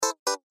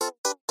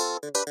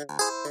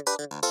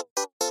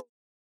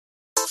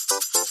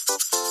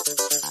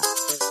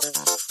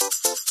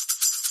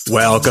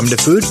Welcome to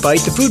Food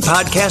Fight, the food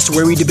podcast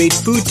where we debate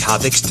food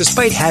topics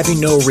despite having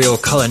no real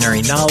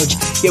culinary knowledge,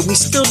 yet we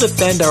still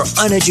defend our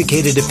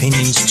uneducated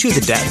opinions to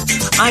the death.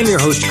 I'm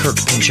your host, Kirk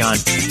Pynchon,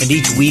 and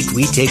each week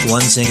we take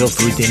one single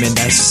food theme and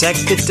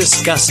dissect it,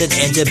 discuss it,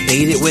 and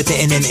debate it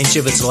within an inch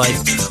of its life.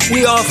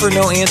 We offer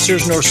no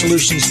answers nor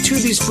solutions to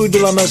these food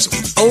dilemmas,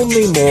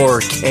 only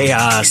more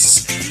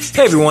chaos.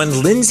 Hey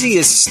everyone, Lindsay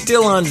is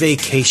still on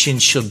vacation.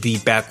 She'll be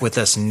back with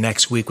us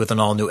next week with an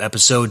all-new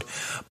episode.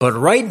 But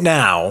right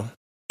now,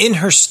 in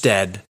her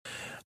stead,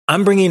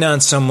 I'm bringing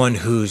on someone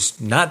who's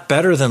not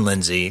better than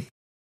Lindsay,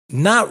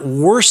 not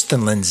worse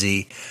than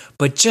Lindsay,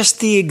 but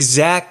just the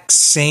exact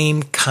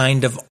same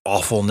kind of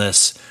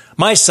awfulness.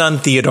 My son,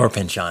 Theodore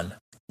Pynchon.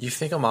 You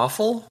think I'm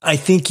awful? I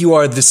think you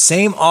are the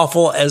same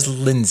awful as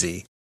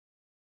Lindsay.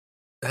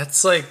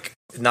 That's like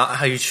not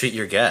how you treat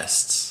your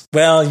guests.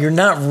 Well, you're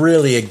not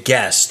really a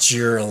guest.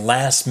 You're a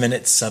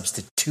last-minute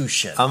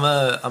substitution. I'm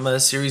a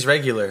series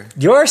regular.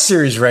 You're a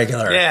series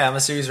regular. Yeah, I'm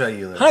a series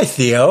regular. Hi,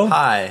 Theo.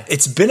 Hi.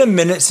 It's been a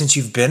minute since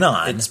you've been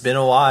on. It's been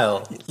a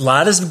while. A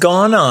lot has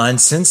gone on.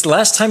 Since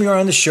last time you were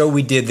on the show,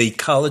 we did the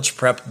college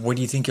prep. What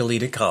do you think you'll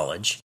eat at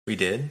college? We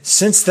did?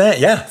 Since then,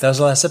 yeah, that was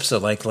the last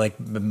episode, like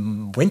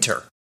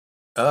winter.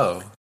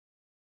 Oh.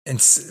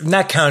 And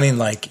not counting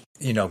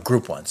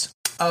group ones.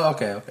 Oh,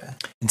 okay.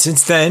 And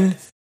since then,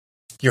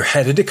 you're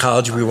headed to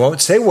college. We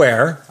won't say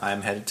where.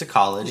 I'm headed to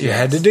college. You're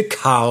headed to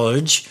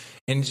college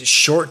in a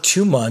short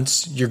 2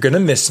 months. You're going to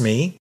miss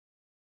me.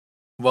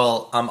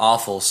 Well, I'm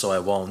awful, so I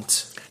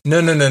won't.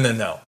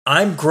 No.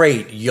 I'm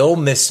great. You'll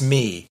miss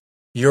me.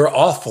 You're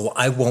awful.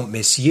 I won't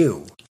miss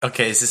you.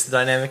 Okay, is this the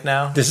dynamic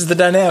now? This is the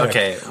dynamic.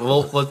 Okay,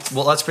 well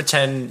let's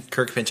pretend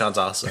Kirk Pynchon's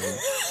awesome.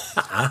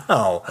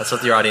 Ow. That's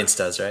what your audience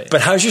does, right? But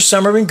how's your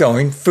summer been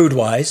going,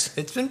 food-wise?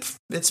 It's been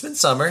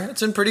summer.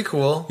 It's been pretty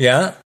cool.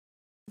 Yeah?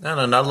 I don't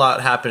know, not a lot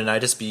happening. I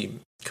just be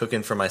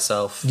cooking for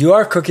myself. You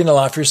are cooking a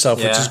lot for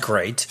yourself, which is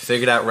great.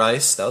 Figured out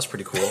rice. That was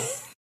pretty cool.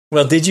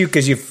 Well, did you?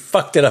 Because you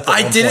fucked it up.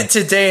 I did it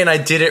today, and I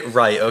did it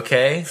right,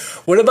 okay?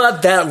 What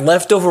about that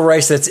leftover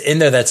rice that's in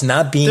there that's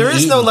not being eaten? There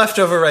is no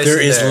leftover rice in there.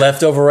 There is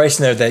leftover rice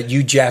in there that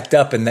you jacked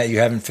up and that you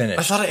haven't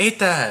finished. I thought I ate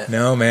that.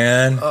 No,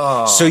 man.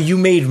 Oh. So you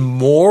made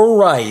more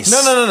rice.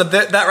 No.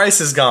 That rice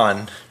is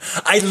gone.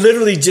 I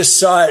literally just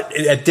saw it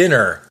at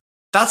dinner.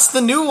 That's the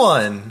new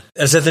one.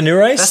 Is that the new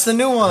rice? That's the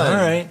new one. All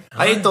right.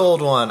 I ate the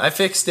old one. I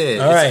fixed it.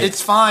 All right.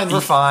 It's fine.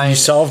 We're fine. You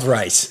solved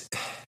rice.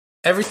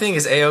 Everything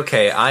is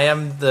A-okay. I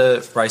am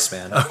the rice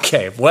man.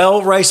 Okay.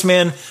 Well, rice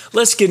man,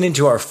 let's get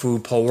into our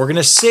food poll. We're going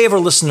to save our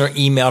listener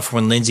email for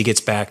when Lindsay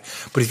gets back.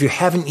 But if you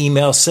have an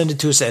email, send it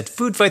to us at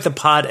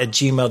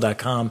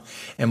foodfightthepod@gmail.com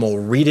and we'll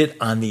read it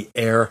on the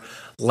air.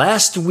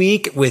 Last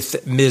week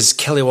with Ms.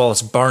 Kelly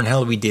Wallace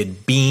Barnhill, we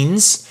did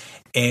beans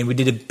and we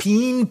did a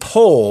bean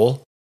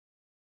poll.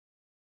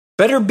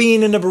 Better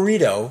bean in a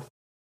burrito,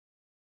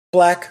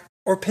 black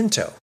or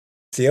pinto?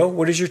 Theo,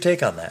 what is your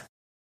take on that?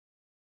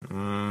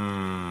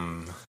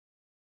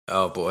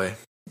 Oh, boy.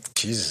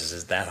 Jesus,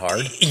 is that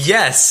hard?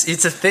 Yes,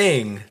 it's a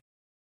thing.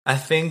 I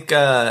think,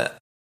 black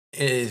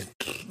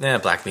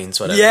beans,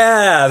 whatever.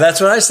 Yeah, that's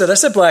what I said. I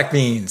said black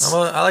beans.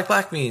 I like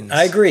black beans.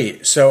 I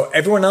agree. So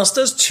everyone else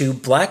does too.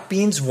 Black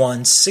beans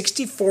won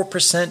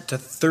 64% to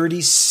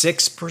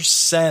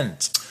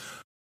 36%.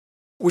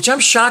 Which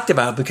I'm shocked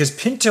about because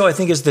pinto, I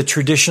think, is the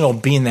traditional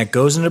bean that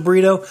goes in a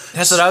burrito.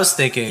 That's what I was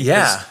thinking.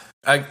 Yeah.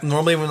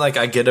 Normally when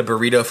I get a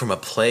burrito from a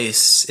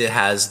place, it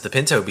has the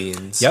pinto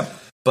beans. Yep.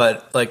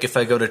 But if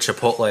I go to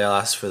Chipotle, I'll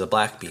ask for the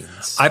black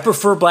beans. I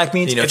prefer black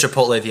beans.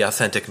 Chipotle, the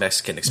authentic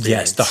Mexican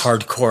experience. Yes, the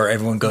hardcore.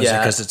 Everyone goes there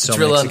because it's so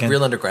Mexican.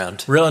 Real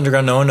underground. Real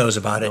underground. No one knows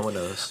about it. No one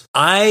knows.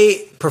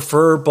 I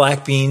prefer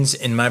black beans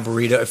in my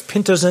burrito. If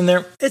pinto's in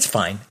there, it's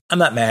fine. I'm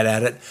not mad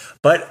at it.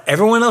 But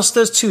everyone else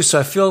does too, so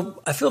I feel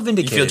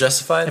vindicated. You feel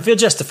justified? I feel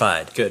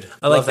justified. Good.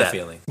 I like love that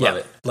feeling. Love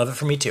it. Love it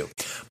for me too.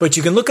 But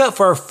you can look out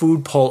for our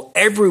food poll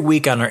every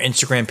week on our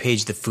Instagram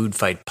page, The Food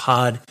Fight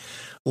Pod.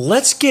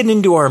 Let's get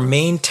into our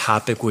main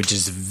topic, which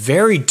is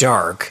very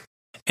dark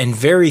and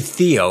very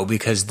Theo,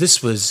 because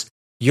this was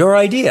your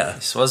idea.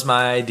 This was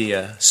my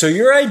idea. So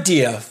your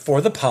idea for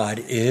the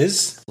pod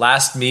is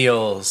last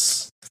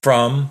meals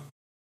from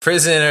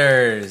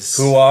prisoners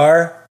who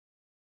are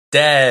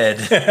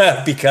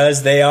dead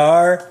because they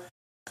are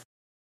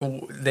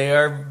bad. They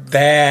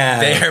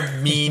are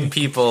mean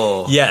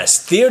people.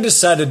 Yes, Theo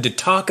decided to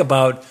talk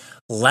about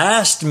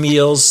last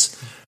meals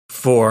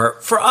for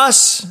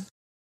us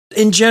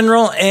in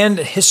general and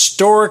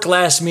historic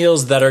last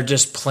meals that are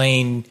just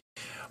plain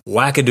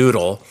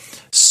wackadoodle.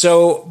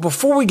 So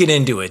before we get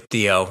into it,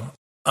 Theo,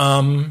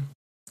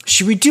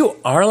 should we do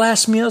our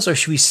last meals or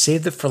should we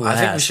save it for last? I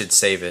think we should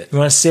save it. You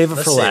want to save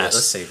it for last?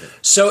 Let's save it.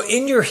 So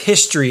in your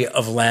history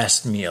of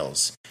last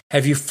meals,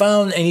 have you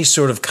found any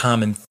sort of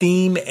common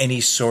theme, any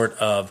sort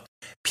of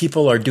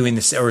people are doing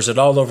this, or is it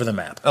all over the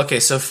map? Okay,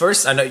 so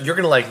first, I know you're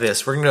going to like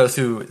this. We're going to go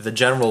through the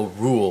general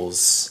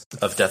rules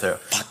of death row.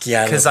 Fuck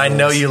yeah. Because I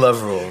know you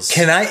love rules.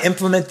 Can I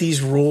implement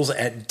these rules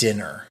at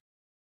dinner?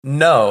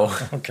 No.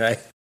 Okay.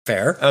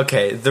 Fair.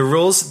 Okay. The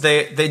rules,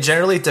 they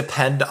generally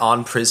depend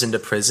on prison to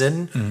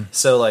prison. Mm.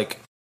 So, like,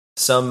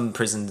 some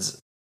prisons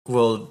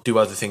will do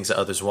other things that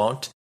others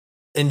won't.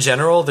 In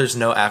general, there's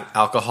no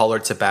alcohol or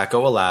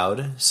tobacco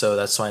allowed. So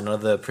that's why none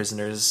of the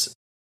prisoners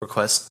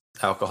request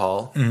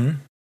alcohol. Mm.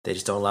 They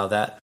just don't allow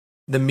that.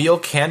 The meal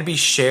can be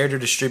shared or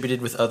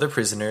distributed with other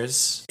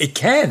prisoners. It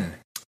can.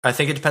 I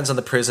think it depends on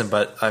the prison,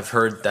 but I've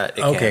heard that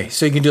it Okay, can.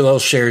 so you can do little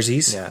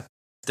sharesies. Yeah.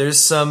 There's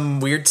some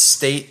weird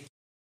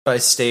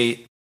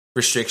state-by-state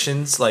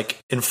restrictions. Like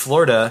in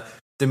Florida,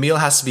 the meal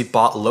has to be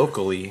bought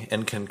locally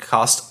and can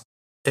cost...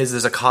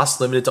 There's a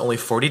cost limited to only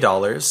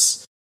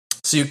 $40,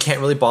 so you can't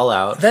really ball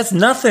out. That's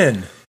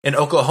nothing. In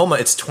Oklahoma,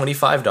 it's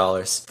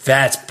 $25.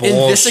 That's bullshit.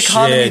 In this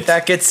economy,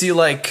 that gets you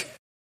like...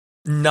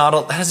 that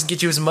doesn't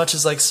get you as much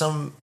as like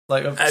some...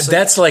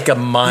 that's like a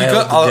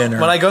mild dinner.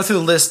 When I go through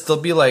the list,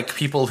 there'll be like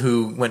people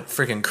who went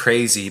freaking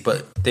crazy,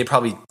 but they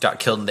probably got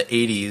killed in the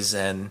 80s,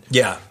 and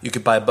you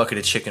could buy a bucket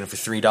of chicken for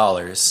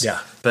 $3. Yeah.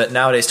 But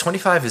nowadays,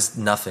 $25 is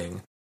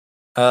nothing.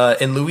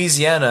 In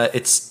Louisiana,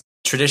 it's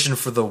tradition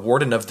for the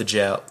warden of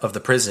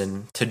the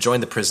prison to join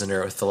the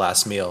prisoner with the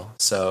last meal.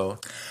 So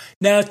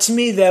now, to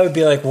me, that would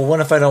be like, well, what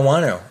if I don't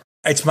want to?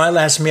 It's my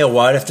last meal.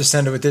 Why'd I have to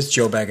send it with this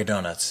Joe bag of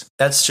donuts?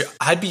 That's true.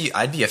 I'd be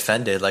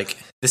offended. Like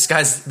this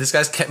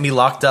guy's kept me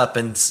locked up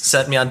and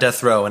set me on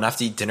death row, and I have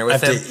to eat dinner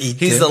with him.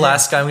 He's the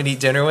last guy I'm going to eat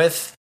dinner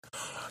with.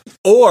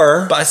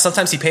 But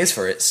sometimes he pays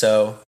for it.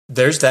 So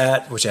there's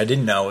that, which I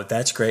didn't know.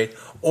 That's great.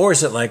 Or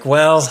is it like,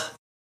 well,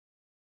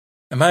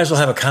 I might as well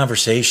have a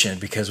conversation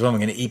because I'm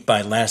going to eat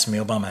my last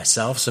meal by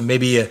myself. So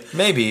maybe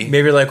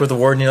like with the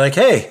warden, you're like,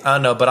 hey, I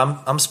don't know, but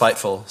I'm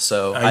spiteful,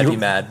 so I'd be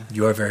mad.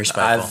 You are very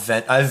spiteful.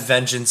 I have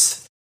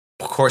vengeance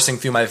coursing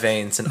through my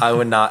veins, and I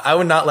would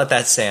not let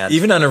that stand.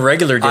 Even on a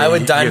regular day, I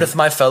would dine with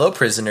my fellow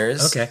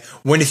prisoners. Okay.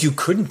 When if you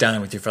couldn't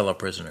dine with your fellow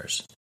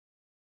prisoners,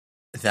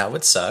 that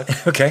would suck.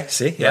 Okay.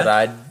 See, yeah.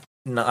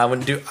 But I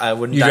wouldn't.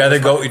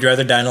 You'd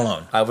rather dine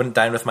alone. I wouldn't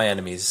dine with my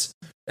enemies.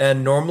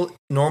 And normally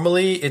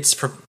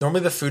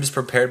the food is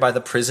prepared by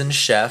the prison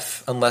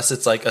chef unless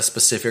it's like a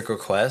specific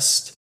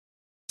request.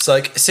 So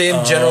like say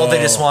in general they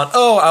just want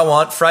I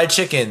want fried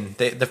chicken.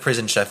 The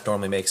prison chef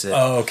normally makes it.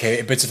 Oh,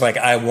 okay. But it's like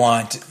I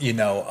want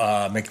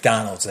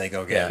McDonald's. They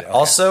go get it. Okay.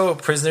 Also,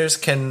 prisoners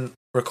can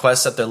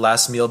request that their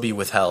last meal be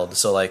withheld.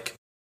 So like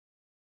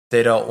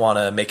they don't want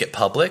to make it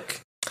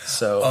public.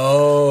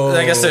 So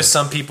I guess there's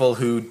some people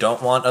who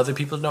don't want other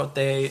people to know what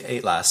they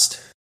ate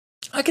last.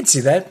 I can see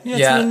that. Yeah,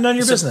 it's none of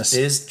your business.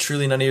 It is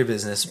truly none of your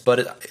business, but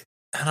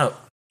I don't know.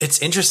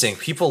 It's interesting.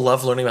 People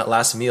love learning about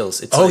last meals.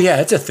 It's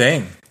it's a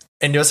thing.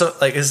 And this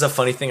is a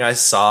funny thing I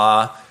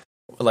saw,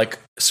 like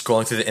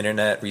scrolling through the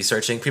internet,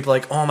 researching. People are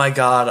like, oh my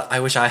god, I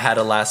wish I had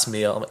a last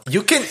meal. I'm like,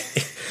 you can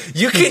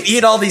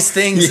eat all these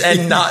things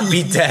and not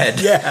be dead.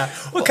 Yeah.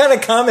 What kind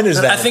of comment is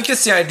that? I think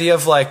it's the idea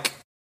of like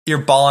you're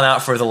balling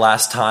out for the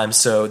last time,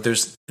 so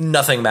there's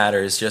nothing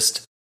matters.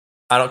 Just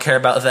I don't care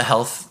about the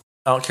health.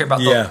 I don't care about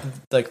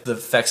the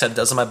effects that it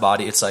does on my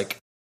body. It's like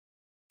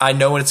I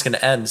know when it's going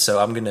to end, so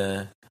I'm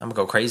gonna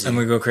go crazy. I'm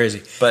gonna go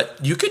crazy.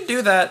 But you could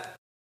do that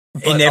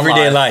in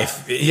everyday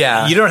life.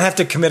 Yeah, you don't have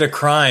to commit a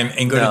crime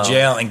and go to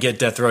jail and get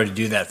death row to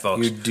do that,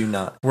 folks. You do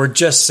not. We're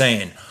just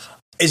saying.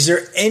 Is there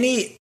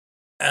any?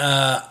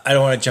 I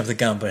don't want to jump the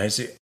gun, but is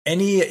there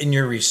any in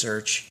your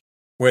research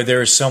where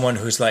there is someone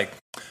who's like,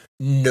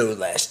 no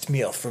last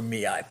meal for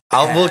me.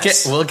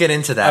 We'll get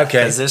into that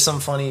because there's some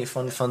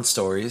fun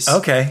stories.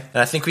 Okay,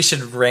 and I think we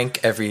should rate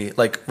every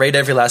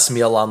last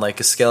meal on like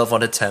a scale of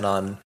 1 to 10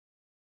 on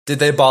did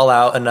they ball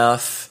out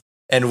enough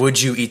and would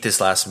you eat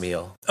this last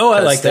meal? Oh, I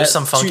like that. There's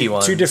some funky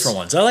ones. Two different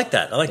ones. I like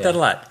that. I like that a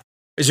lot.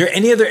 Is there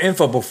any other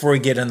info before we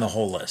get in the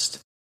whole list?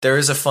 There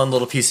is a fun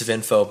little piece of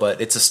info,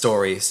 but it's a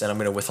story, and I'm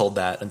going to withhold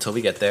that until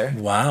we get there.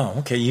 Wow.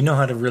 Okay, you know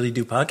how to really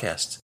do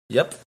podcasts.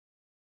 Yep.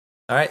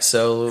 All right,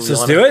 so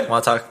let's do it.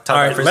 Want to talk all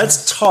right, about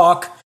let's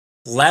talk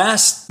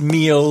last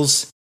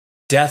meals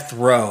death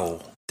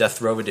row.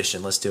 Death row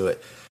edition. Let's do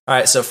it. All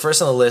right, so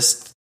first on the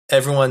list,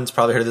 everyone's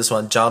probably heard of this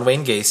one, John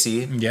Wayne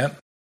Gacy. Yep.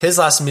 His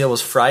last meal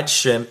was fried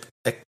shrimp,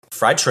 a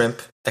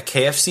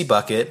KFC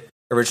bucket,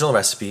 original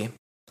recipe,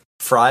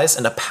 fries,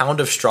 and a pound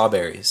of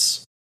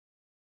strawberries.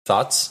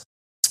 Thoughts?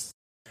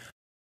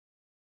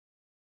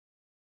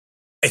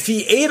 If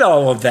he ate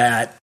all of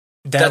that,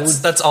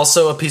 that's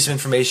also a piece of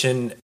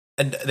information.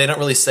 And they don't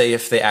really say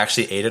if they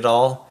actually ate it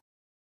all.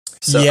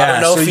 So I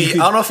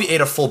don't know if he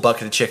ate a full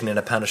bucket of chicken and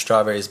a pound of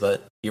strawberries,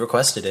 but he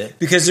requested it.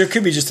 Because there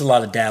could be just a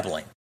lot of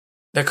dabbling.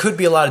 There could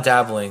be a lot of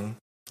dabbling.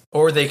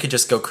 Or they could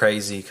just go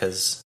crazy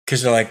because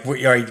they're like,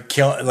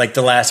 like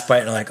the last bite,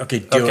 and they're like, okay,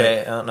 do it.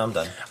 Okay, no, I'm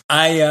done.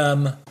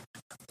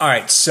 All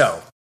right,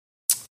 so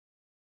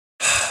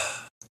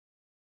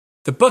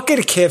the bucket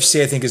of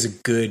KFC, I think,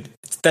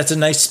 that's a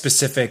nice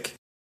specific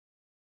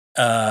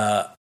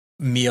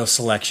meal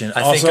selection.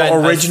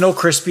 Original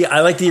crispy.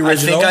 I like the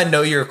original. I think I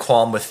know your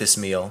qualm with this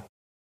meal.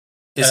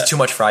 Is too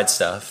much fried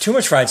stuff. Too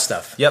much fried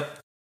stuff. Yep.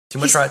 Too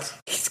much fried.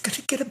 He's going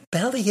to get a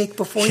bellyache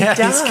before he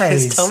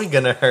dies. His tummy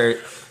going to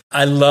hurt.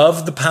 I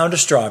love the pound of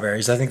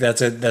strawberries. I think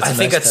that's a I think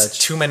nice that's touch.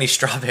 too many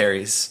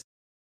strawberries.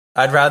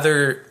 I'd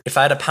rather, if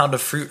I had a pound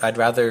of fruit, I'd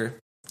rather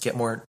get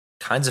more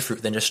kinds of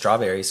fruit than just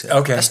strawberries.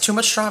 Okay. That's too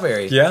much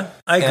strawberry. Yeah,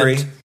 I agree.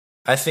 And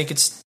I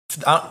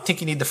don't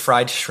think you need the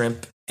fried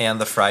shrimp and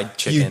the fried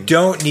chicken. You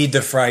don't need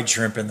the fried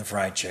shrimp and the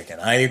fried chicken.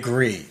 I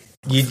agree.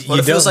 What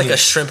if it was like a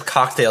shrimp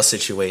cocktail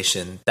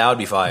situation? That would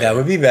be fire. That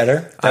would be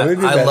better. I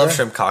love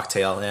shrimp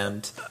cocktail,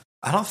 and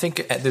I don't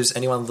think there's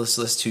anyone on this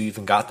list who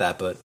even got that,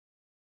 but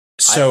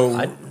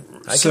I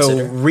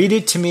consider. Read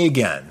it to me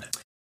again.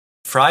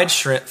 Fried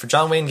shrimp for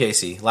John Wayne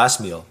Gacy,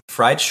 last meal.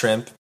 Fried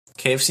shrimp,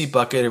 KFC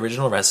bucket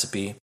original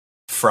recipe,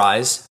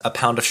 fries, a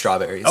pound of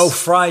strawberries. Oh,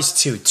 fries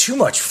too. Too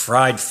much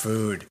fried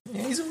food.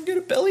 Yeah, he's gonna get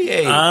a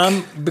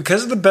bellyache.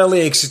 Because of the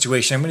bellyache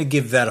situation, I'm going to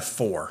give that a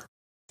 4.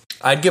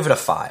 I'd give it a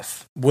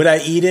 5. Would I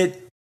eat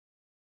it?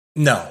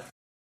 No.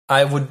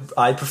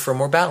 I prefer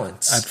more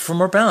balance. I prefer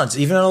more balance,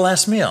 even at a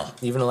last meal.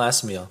 Even a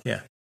last meal.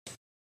 Yeah.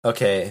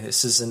 Okay,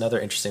 this is another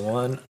interesting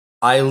one.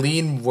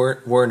 Eileen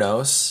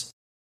Wernos.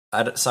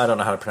 I don't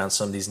know how to pronounce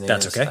some of these names.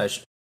 That's okay.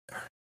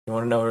 You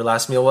want to know what her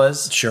last meal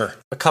was? Sure.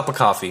 A cup of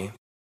coffee.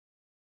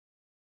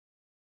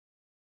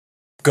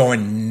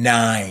 Going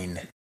 9.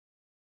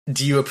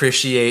 Do you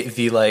appreciate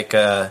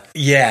the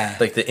yeah,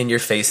 like the in your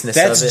faceness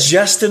That's of it?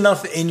 just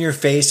enough in your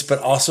face, but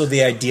also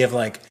the idea of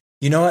like,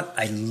 you know what?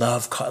 I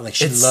love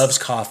she loves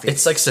coffee.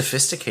 It's like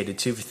sophisticated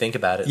too if you think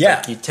about it. Yeah.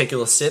 Like, you take your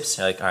little sips,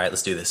 you're like, all right,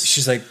 let's do this.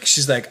 She's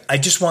like, I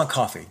just want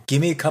coffee. Give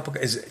me a cup of.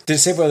 Did it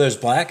say whether it's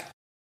black?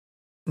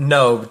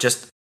 No,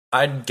 just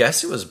I'd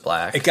guess it was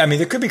black. I mean,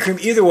 there could be cream.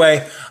 Either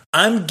way,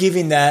 I'm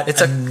giving that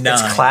a 9.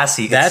 It's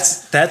classy.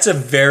 That's a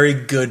very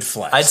good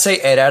flex. I'd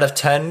say 8 out of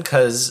 10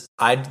 because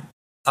I'd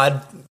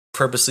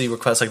purposely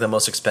request like the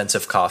most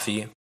expensive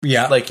coffee.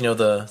 Yeah, like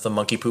the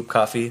monkey poop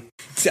coffee.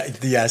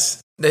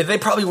 Yes, they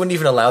probably wouldn't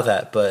even allow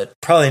that, but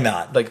probably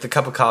not. Like the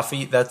cup of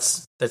coffee,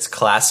 that's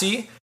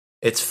classy.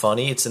 It's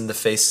funny. It's in the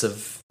face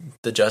of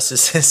the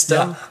justice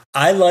system. Yeah.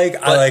 I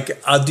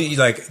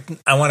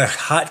want a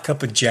hot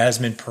cup of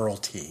jasmine pearl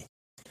tea.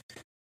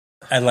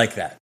 I like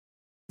that.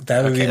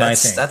 That would be my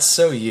thing. That's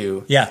so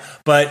you. Yeah,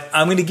 but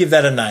I'm going to give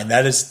that a 9.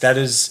 That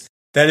is.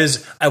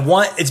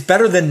 It's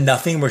better than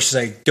nothing where she's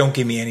like, don't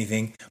give me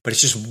anything, but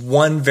it's just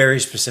one very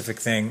specific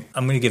thing.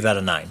 I'm going to give that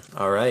a 9.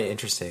 All right.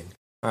 Interesting.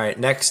 All right.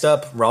 Next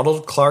up,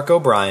 Ronald Clark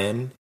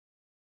O'Brien.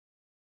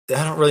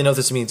 I don't really know what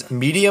this means.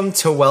 Medium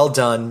to well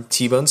done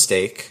T-bone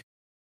steak,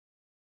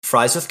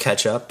 fries with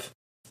ketchup,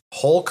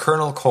 whole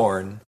kernel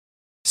corn,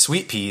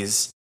 sweet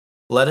peas,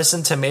 lettuce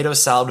and tomato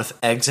salad with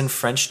eggs and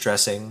French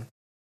dressing,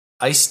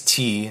 iced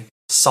tea,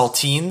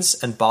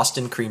 saltines, and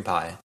Boston cream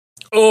pie.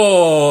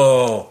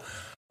 Oh,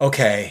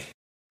 okay.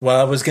 Well,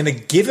 I was going to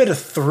give it a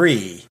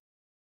 3,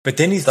 but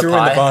then he threw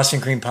in the Boston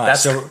cream pie.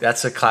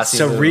 That's a classy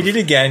So move. read it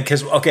again,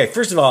 because, okay,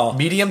 first of all.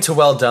 Medium to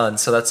well done,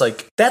 so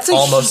that's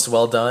almost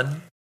well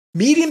done.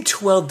 Medium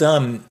to well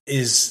done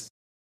is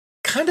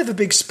kind of a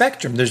big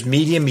spectrum. There's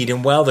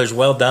medium well, there's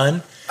well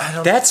done.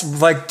 That's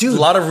like, dude.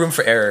 A lot of room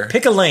for error.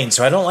 Pick a lane,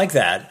 so I don't like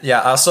that.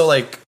 Yeah, also,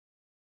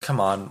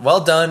 come on. Well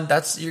done,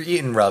 you're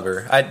eating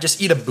rubber. I'd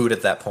just eat a boot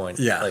at that point.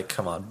 Yeah.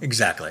 Come on.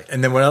 Exactly.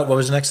 And then what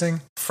was the next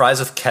thing? Fries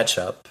with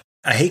ketchup.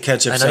 I hate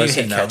ketchup. I know you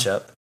hate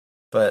ketchup,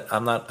 but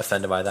I'm not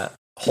offended by that.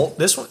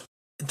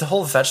 The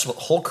whole vegetable,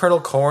 whole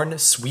kernel corn,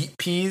 sweet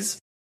peas,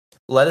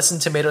 lettuce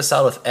and tomato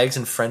salad with eggs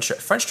and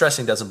French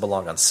dressing doesn't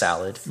belong on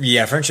salad.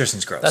 Yeah, French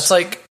dressing's gross. That's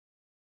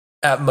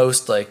at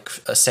most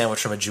a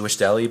sandwich from a Jewish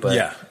deli, but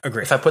yeah,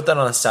 agree. If I put that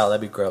on a salad,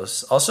 that'd be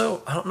gross.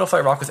 Also, I don't know if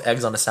I rock with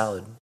eggs on a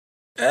salad.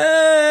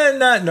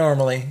 Not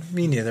normally.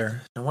 Me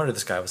neither. No wonder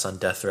this guy was on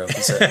death row.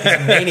 He's a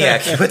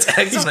maniac. He puts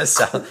eggs on a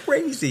salad.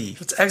 Crazy. He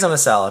puts eggs on a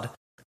salad.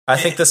 I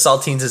think the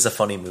saltines is a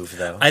funny move,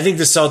 though. I think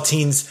the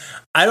saltines.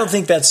 I don't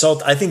think that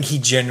salt. I think he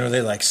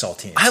generally likes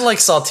saltines. I like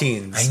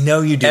saltines. I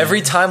know you do.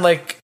 Every time,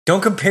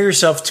 don't compare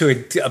yourself to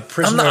a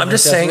prisoner. I'm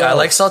just saying I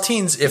like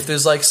saltines. If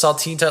there's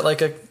saltines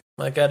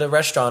at at a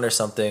restaurant or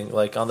something,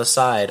 on the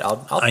side,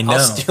 I'll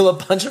steal a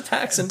bunch of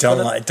packs and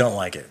don't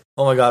like it.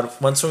 Oh my god!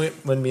 Once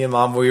when me and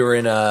Mom we were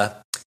in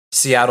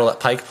Seattle at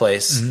Pike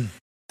Place,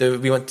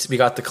 we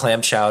got the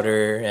clam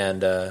chowder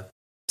and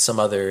some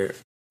other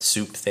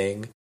soup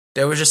thing.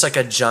 There was just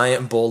a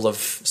giant bowl of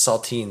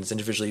saltines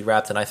individually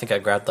wrapped, and I think I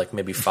grabbed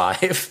maybe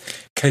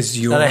 5. Because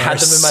you are a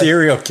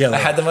serial killer. I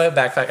had them in my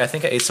backpack. I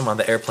think I ate some on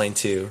the airplane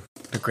too.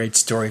 A great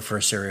story for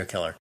a serial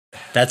killer.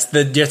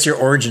 That's your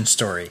origin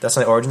story. That's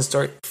my origin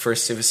story.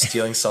 First it was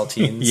stealing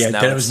saltines. Yeah,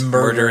 now then it was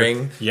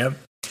murdering. Yep.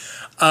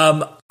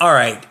 All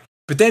right,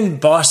 but then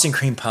Boston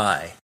cream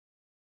pie.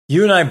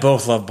 You and I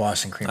both love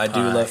Boston cream pie. I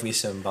do love me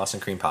some Boston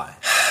cream pie.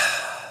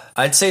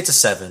 I'd say it's a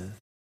 7.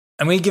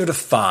 I'm going to give it a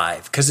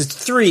 5 because it's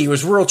 3. It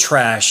was real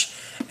trash,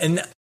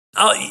 and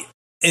I'll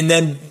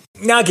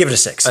give it a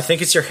 6. I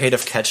think it's your hate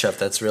of ketchup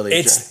that's really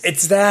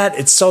it's that.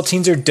 It's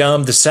saltines are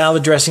dumb. The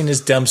salad dressing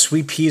is dumb.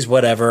 Sweet peas,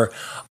 whatever.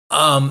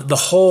 The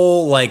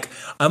whole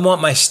I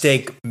want my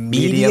steak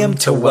medium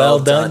to well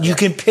done. You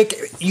can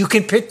pick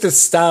the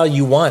style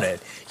you want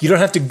it. You don't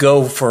have to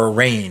go for a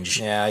range.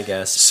 Yeah, I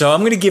guess. So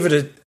I'm going to give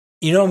it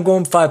You know, I'm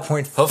going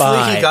 5.5.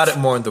 Hopefully he got it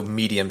more on the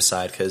medium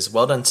side because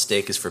well-done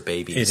steak is for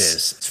babies. It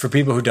is. It's for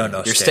people who don't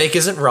know Your steak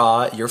isn't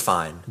raw. You're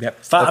fine. Yep.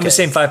 I'm just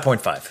saying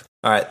 5.5.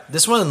 All right.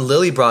 This one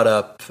Lily brought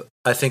up,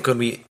 I think, when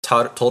we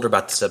told her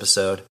about this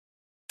episode.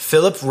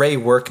 Philip Ray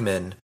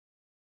Workman.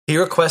 He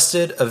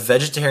requested a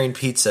vegetarian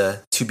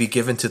pizza to be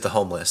given to the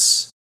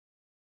homeless.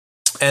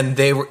 And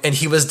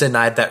he was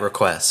denied that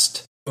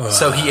request. Ugh.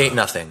 So he ate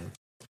nothing.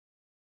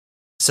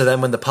 So then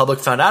when the public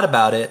found out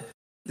about it,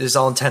 this is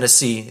all in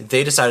Tennessee,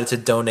 they decided to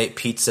donate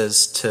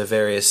pizzas to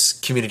various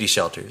community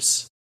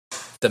shelters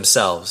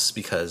themselves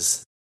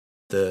because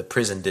the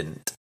prison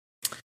didn't.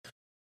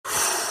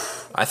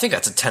 I think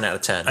that's a 10 out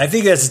of 10. I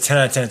think that's a 10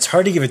 out of 10. It's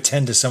hard to give a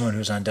 10 to someone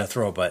who's on death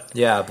row, but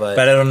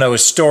I don't know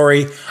his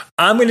story.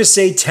 I'm going to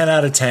say 10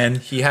 out of 10.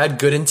 He had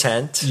good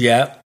intent.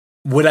 Yeah.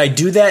 Would I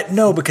do that?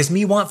 No, because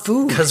me want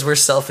food. Because we're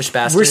selfish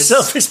bastards. We're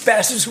selfish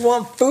bastards who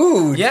want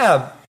food.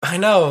 Yeah, I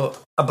know.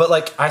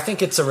 But I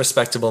think it's a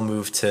respectable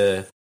move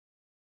to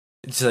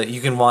you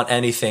can want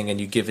anything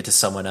and you give it to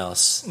someone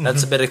else.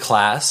 That's a bit of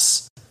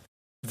class.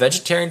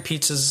 Vegetarian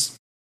pizzas,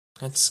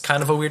 that's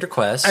kind of a weird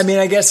request. I mean,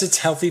 I guess it's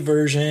healthy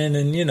version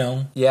and, you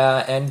know.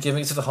 Yeah, and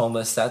giving it to the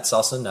homeless, that's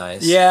also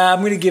nice. Yeah,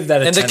 I'm going to give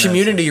that a 10. And the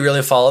community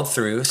really followed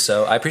through,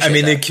 so I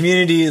appreciate that. The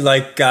community,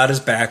 got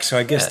his back, so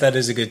I guess that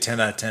is a good 10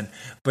 out of 10.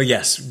 But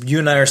yes, you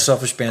and I are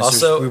selfish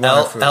bastards. Also,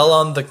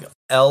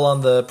 L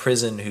on the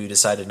prison who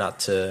decided not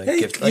to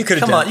give. You could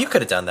have done. You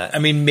could have done that. I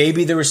mean,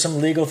 maybe there was some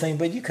legal thing,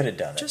 but you could have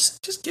done it.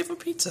 Just give him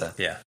pizza.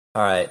 Yeah.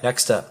 All right.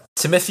 Next up,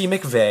 Timothy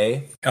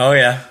McVeigh. Oh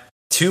yeah.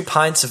 2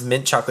 pints of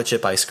mint chocolate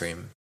chip ice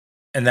cream.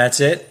 And that's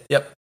it.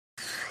 Yep.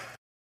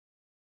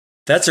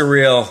 That's a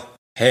real.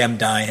 Hey, I'm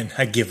dying.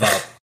 I give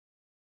up.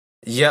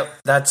 Yep.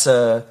 That's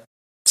a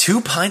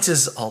 2 pints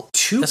is a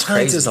 2 pints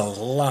crazy. Is a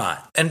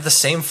lot, and the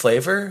same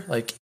flavor.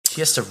 He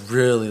has to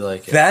really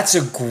like it. That's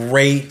a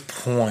great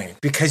point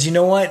because you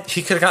know what?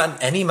 He could have gotten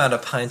any amount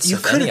of pints. You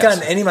could have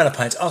gotten any amount of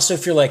pints. Also,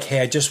 if you're like, hey,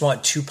 I just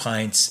want 2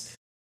 pints,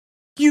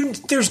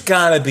 there's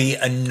got to be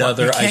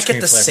another ice cream flavor. You can't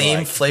get the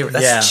same flavor.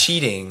 That's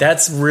cheating.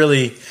 That's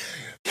really.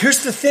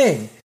 Here's the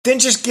thing. Then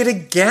just get a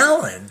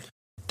gallon.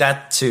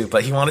 That too,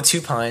 but he wanted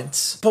 2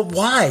 pints. But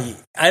why?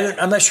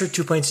 I'm not sure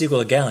 2 pints equal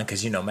a gallon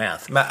because you know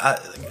math.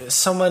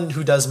 Someone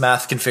who does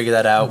math can figure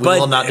that out. We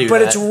will not do that.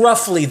 But it's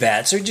roughly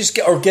that. So just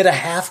get a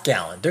half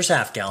gallon. There's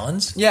half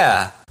gallons.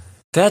 Yeah.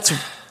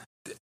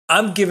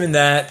 I'm giving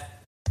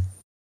that.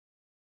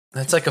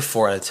 That's like a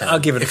 4 out of 10. I'll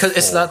give it a 4. Because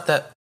it's not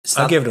that.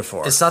 I'll give it a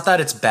 4. It's not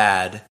that it's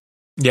bad.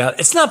 Yeah,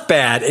 it's not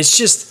bad. It's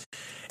just,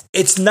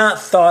 it's not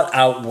thought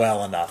out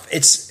well enough.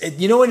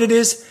 You know what it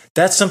is?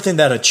 That's something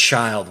that a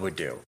child would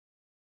do.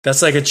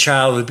 That's like a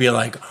child would be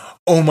like,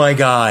 oh my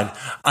God,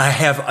 I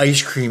have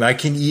ice cream. I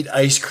can eat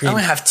ice cream. I'm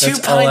going to have 2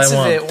 pints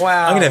of it.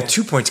 Wow. I'm going to have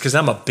 2 points because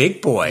I'm a big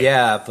boy.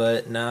 Yeah,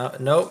 but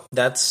nope,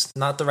 that's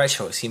not the right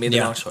choice. He made the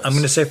wrong choice. I'm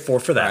going to say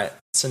 4 for that. All right.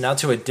 So now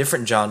to a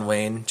different John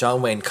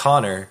Wayne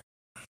Connor.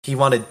 He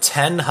wanted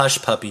 10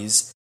 hush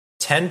puppies,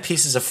 10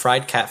 pieces of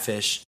fried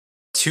catfish,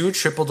 2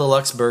 triple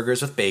deluxe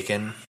burgers with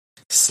bacon,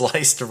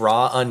 sliced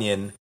raw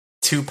onion,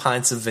 2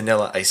 pints of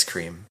vanilla ice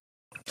cream.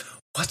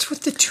 What's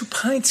with the 2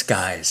 pints,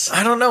 guys?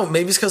 I don't know.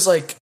 Maybe it's because,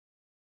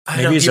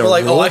 people are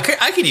like, oh,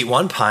 I could eat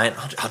 1 pint.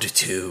 I'll do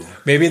 2.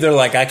 Maybe they're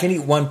like, I can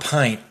eat 1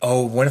 pint.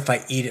 Oh, what if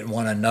I eat it and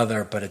want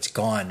another, but it's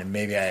gone? And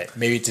maybe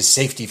it's a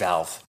safety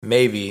valve.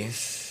 Maybe.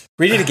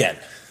 Read it again.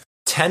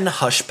 10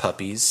 hush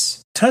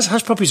puppies. 10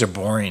 hush puppies are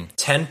boring.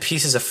 10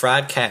 pieces of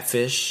fried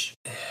catfish.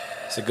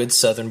 It's a good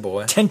Southern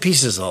boy. 10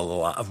 pieces is a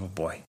lot of a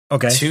boy.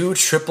 Okay. 2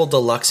 triple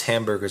deluxe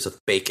hamburgers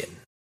with bacon.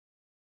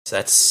 So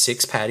that's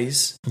 6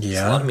 patties. Yeah.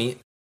 That's a lot of meat.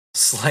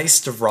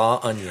 Sliced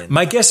raw onion.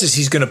 My guess is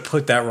he's going to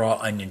put that raw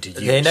onion to use.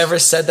 They never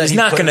said that. He's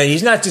not going to.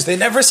 He's not just. They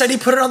never said he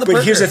put it on the burger.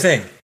 But here's the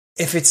thing: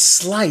 if it's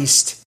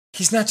sliced,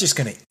 he's not just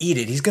going to eat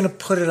it. He's going to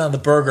put it on the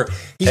burger.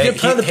 He's going to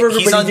put it on the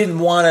burger, but he didn't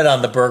want it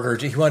on the burger.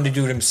 He wanted to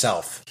do it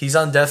himself. He's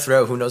on death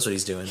row. Who knows what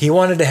he's doing? He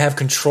wanted to have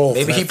control.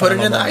 Maybe he put it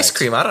in the ice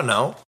cream. I don't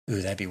know.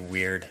 Ooh, that'd be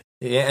weird.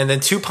 Yeah, and then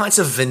 2 pints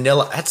of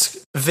vanilla.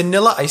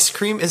 Vanilla ice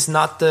cream is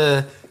not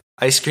the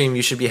ice cream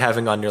you should be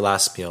having on your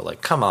last meal.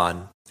 Like, come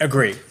on.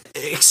 Agree.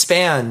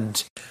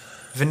 Expand.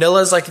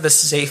 Vanilla is like the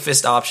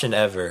safest option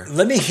ever.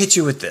 Let me hit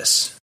you with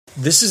this.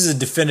 This is a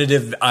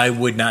definitive, I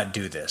would not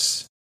do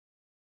this.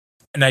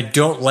 And I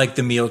don't like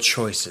the meal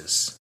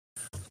choices.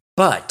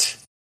 But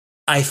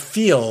I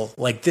feel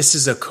like this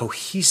is a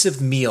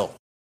cohesive meal.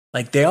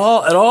 Like it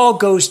all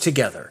goes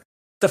together.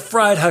 The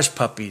fried hush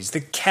puppies, the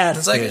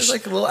catfish, it's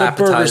like a little the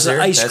appetizer, burgers,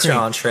 the ice that's cream.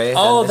 Your entree.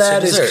 All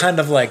that is kind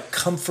of like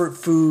comfort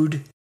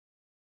food.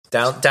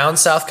 Down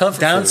south comfort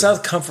food. Down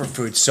south comfort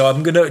food. So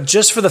I'm going to,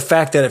 just for the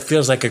fact that it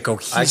feels like a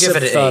cohesive I give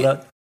it an 8.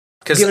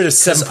 Give it a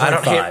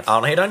 7.5. I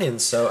don't hate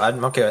onions, so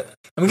I'm okay with it.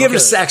 I'll give it a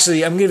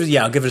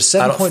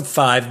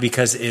 7.5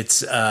 because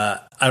it's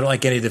I don't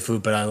like any of the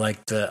food, but I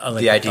like the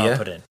idea.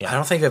 Put in. Yeah. I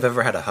don't think I've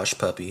ever had a hush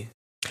puppy.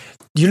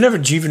 Do you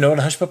even know what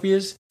a hush puppy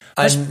is?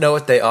 I know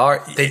what they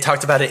are. They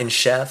talked about it in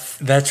Chef.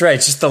 That's right.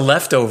 It's just the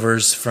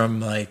leftovers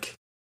from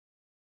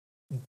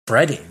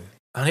breading.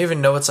 I don't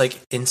even know what's like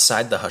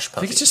inside the hush puppy.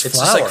 I think it's just it's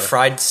flour. Just like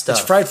fried stuff.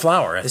 It's fried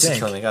flour, I this think. Is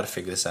killing me. I got to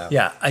figure this out.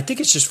 Yeah, I think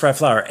it's just fried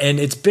flour. And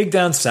it's big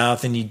down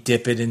south, and you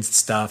dip it in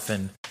stuff,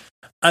 and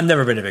I've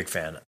never been a big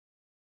fan.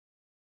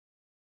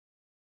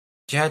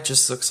 Yeah, it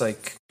just looks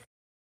like...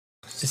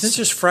 Isn't it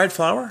just fried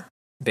flour?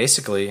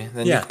 Basically.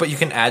 Then but you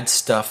can add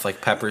stuff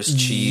like peppers,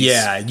 cheese.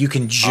 Yeah, you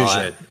can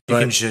zhuzh it. You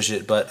can zhuzh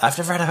it, but I've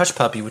never had a hush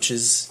puppy, which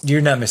is... You're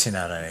not missing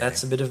out on anything.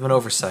 That's a bit of an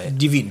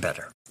oversight. You've eaten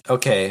better.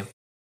 Okay.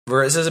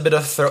 This is a bit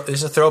of... This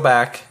is a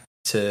throwback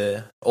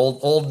to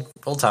old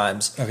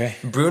times. Okay.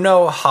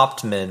 Bruno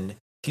Hauptmann.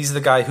 He's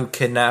the guy who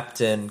kidnapped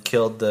and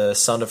killed the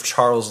son of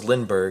Charles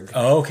Lindbergh.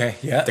 Oh, okay.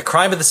 Yeah. The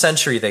crime of the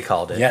century, they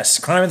called it. Yes,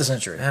 crime of the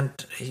century. And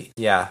the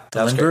great.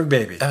 Lindbergh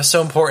baby. That was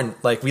so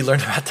important. Like, we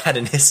learned about that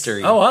in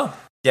history. Oh, wow.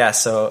 Yeah,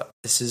 so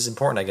this is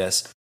important, I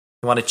guess.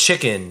 You wanted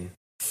chicken,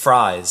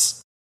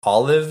 fries,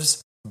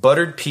 olives,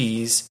 buttered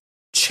peas,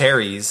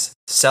 cherries,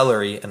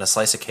 celery, and a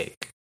slice of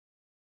cake.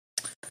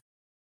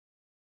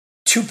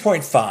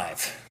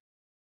 2.5.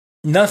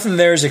 Nothing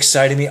there is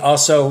exciting me.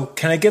 Also,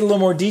 can I get a little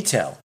more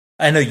detail?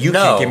 I know you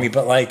can't give me,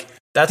 but like,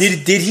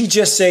 did he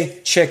just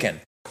say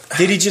chicken?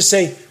 Did he just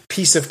say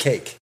piece of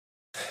cake?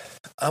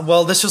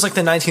 Well, this was like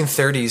the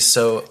 1930s,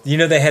 so... You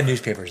know they had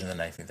newspapers in the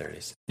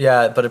 1930s.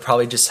 Yeah, but it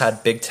probably just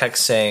had big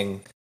text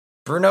saying,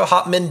 Bruno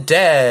Hauptmann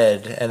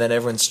dead, and then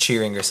everyone's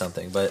cheering or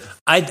something. But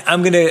I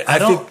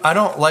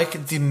don't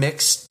like the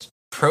mixed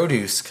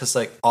produce, because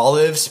like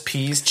olives,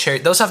 peas, cherry,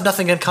 those have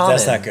nothing in common.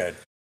 That's not good.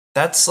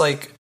 That's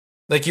like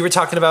you were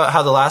talking about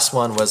how the last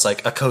one was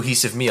like a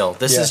cohesive meal.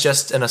 This is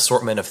just an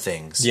assortment of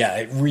things.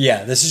 Yeah,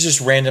 this is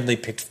just randomly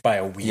picked by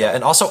a wheel. Yeah,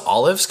 and also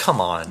olives,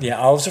 come on. Yeah,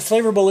 olives are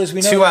flavorful, as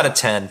we know. 2 out of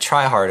 10.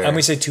 Try harder. I'm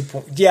going to say 2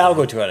 points. Yeah, I'll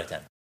go 2 out of 10.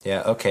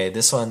 Yeah, okay.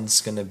 This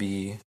one's going to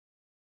be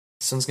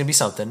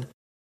something.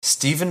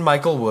 Stephen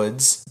Michael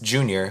Woods,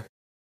 Jr.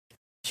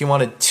 He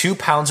wanted 2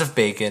 pounds of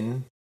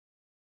bacon,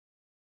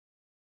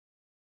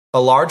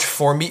 a large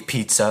 4-meat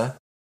pizza,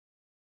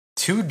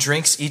 2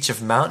 drinks each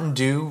of Mountain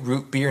Dew,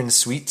 root beer, and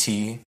sweet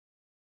tea,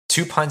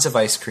 2 pints of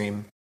ice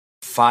cream,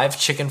 5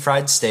 chicken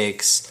fried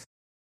steaks,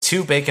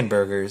 2 bacon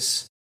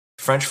burgers,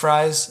 French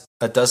fries,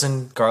 a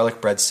dozen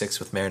garlic breadsticks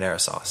with marinara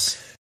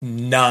sauce.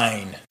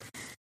 9.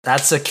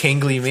 That's a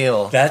kingly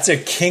meal.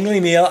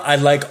 I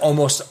like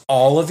almost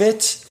all of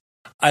it.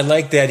 I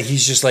like that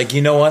he's just like,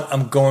 you know what?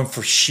 I'm going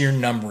for sheer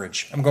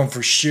numberage. I'm going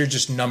for sheer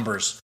just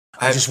numbers.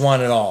 I just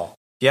want it all.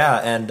 Yeah,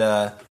 and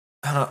I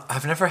don't know. I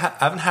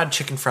haven't had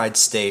chicken fried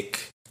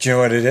steak. Do you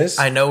know what it is?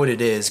 I know what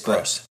it is, but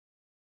gross.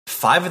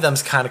 5 of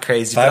them's kind of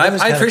crazy. But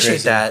I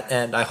appreciate that,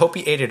 and I hope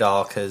he ate it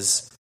all,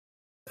 because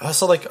I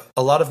also like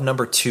a lot of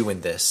number 2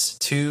 in this.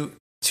 2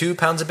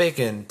 pounds of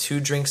bacon, 2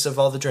 drinks of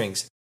all the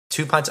drinks,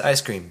 2 pints of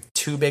ice cream,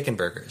 2 bacon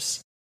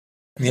burgers.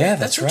 Yeah,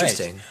 that's right.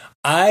 Interesting.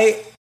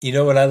 You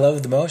know what I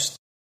love the most?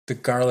 The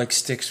garlic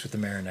sticks with the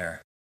marinara.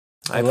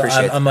 I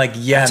appreciate it. I'm like,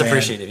 yeah, that's man.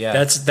 Appreciative, yeah.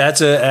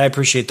 I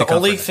appreciate the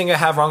only thing I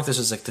have wrong with this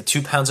is like the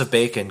 2 pounds of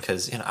bacon,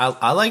 because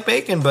I like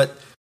bacon, but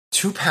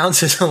 2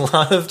 pounds is a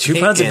lot of 2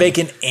 pounds of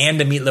bacon and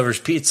a meat lover's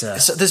pizza.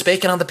 So there's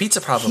bacon on the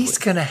pizza, probably. He's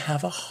gonna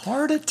have a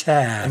heart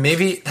attack. And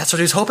maybe that's what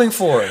he was hoping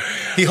for.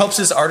 He hopes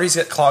his arteries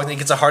get clogged and he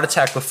gets a heart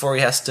attack before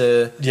he has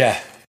to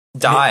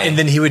die. And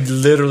then he would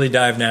literally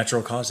die of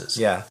natural causes.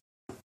 Yeah.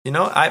 You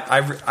know,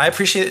 I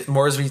appreciate it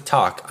more as we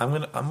talk. I'm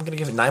gonna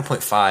give it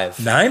 9.5.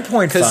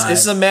 9.5. Because this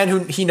is a man who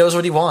he knows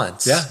what he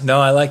wants. Yeah,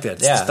 no, I like that.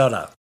 It's just thought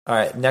up. All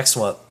right, next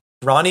one.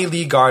 Ronnie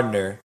Lee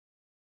Gardner,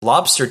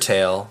 lobster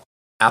tail,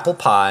 apple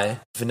pie,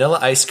 vanilla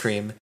ice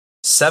cream,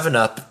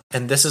 7-Up,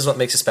 and this is what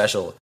makes it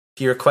special.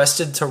 He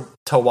requested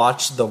to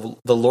watch the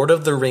Lord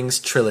of the Rings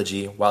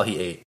trilogy while he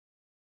ate.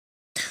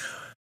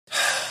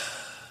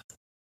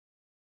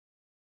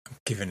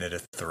 Giving it a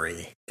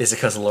 3. Is it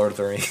because of Lord of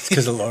the Rings? It's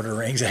because of Lord of the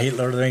Rings. I hate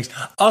Lord of the Rings.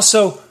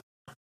 Also,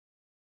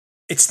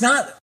 it's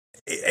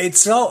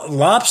all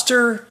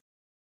lobster,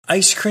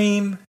 ice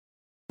cream.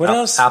 What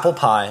else? Apple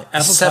pie.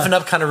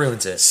 7-Up kind of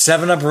ruins it.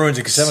 7-Up ruins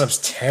it because 7-Up's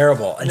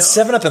terrible. And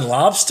 7-Up and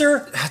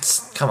lobster?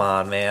 Come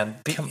on, man.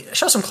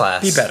 Show some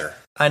class. Be better.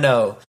 I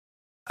know.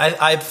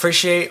 I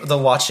appreciate the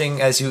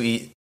watching as you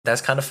eat.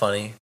 That's kind of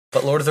funny.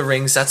 But Lord of the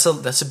Rings, that's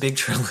a big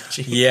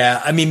trilogy. Yeah,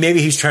 I mean,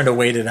 maybe he's trying to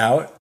wait it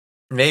out.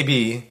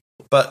 Maybe.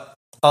 But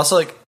also,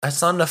 like,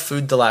 that's not enough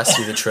food to last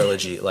through the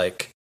trilogy.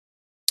 Like,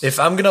 if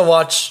I'm going to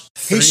watch...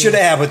 He should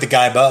have had what the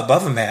guy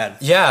above him had.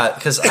 Yeah,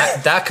 because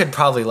that could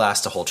probably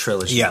last a whole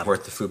trilogy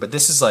worth of food. But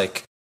this is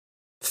like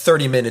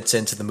 30 minutes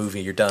into the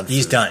movie, you're done.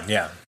 He's done,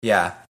 yeah.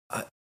 Yeah.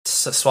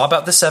 Swap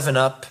out the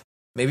 7-Up.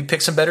 Maybe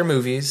pick some better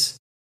movies.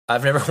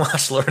 I've never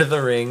watched Lord of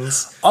the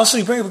Rings. Also,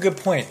 you bring up a good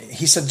point.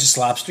 He said just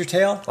lobster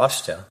tail.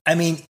 Lobster tail. I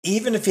mean,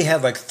 even if you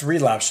had like 3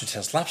 lobster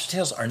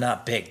tails are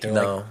not big. They're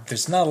like,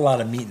 there's not a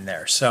lot of meat in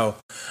there. So,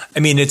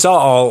 I mean, it's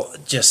all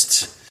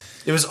just...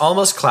 It was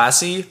almost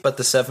classy, but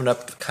the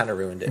 7-Up kind of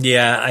ruined it.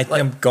 Yeah,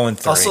 I'm going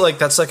 3. Also, like,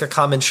 that's like a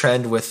common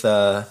trend with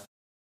the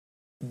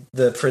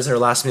prisoner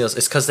last meals.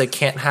 It's because they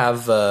can't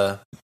have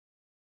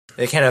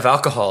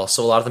alcohol,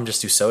 so a lot of them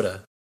just do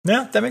soda.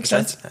 Yeah, that makes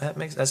sense.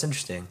 That's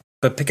interesting.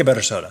 But pick a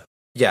better soda.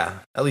 Yeah,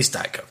 at least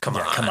Diet Coke. Come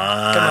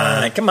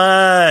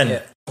on.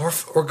 Yeah.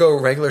 Or go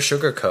regular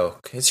sugar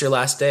Coke. It's your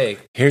last day.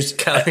 This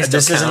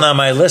isn't on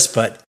my list,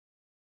 but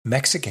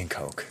Mexican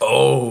Coke.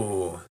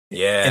 Oh,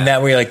 yeah. And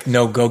that way, like,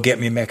 no, go get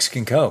me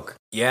Mexican Coke.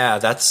 Yeah,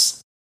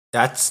 that's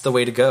the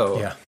way to go.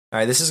 Yeah. All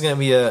right, this is gonna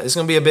be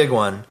a big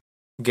one.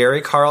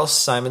 Gary Carl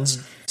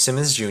Simmons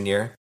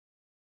Jr.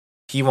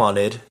 He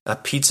wanted a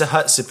Pizza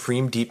Hut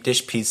Supreme Deep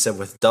Dish Pizza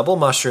with double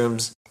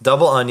mushrooms,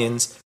 double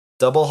onions,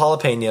 double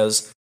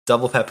jalapenos,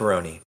 double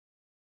pepperoni.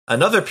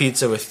 Another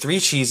pizza with 3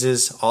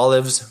 cheeses,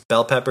 olives,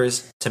 bell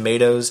peppers,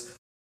 tomatoes,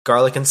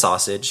 garlic, and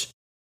sausage.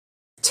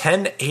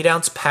 10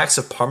 8-ounce packs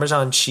of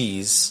Parmesan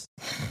cheese,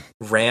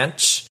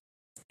 ranch,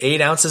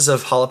 8 ounces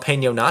of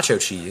jalapeno nacho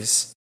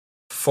cheese,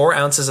 4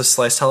 ounces of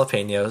sliced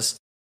jalapenos,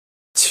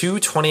 2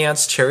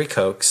 20-ounce cherry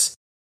Cokes,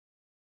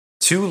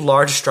 2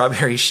 large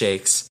strawberry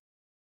shakes,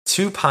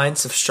 2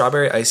 pints of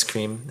strawberry ice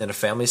cream, and a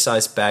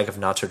family-sized bag of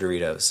nacho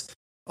Doritos.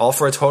 All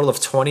for a total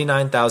of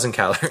 29,000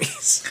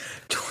 calories.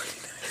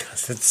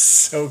 29,000. That's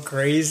so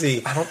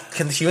crazy.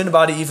 Can the human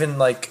body even,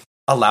 like,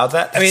 allow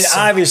that?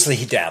 Obviously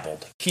he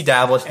dabbled.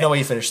 No way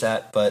you finished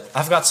that, but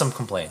I've got some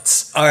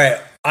complaints. All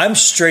right. I'm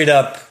straight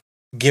up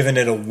giving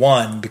it a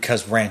 1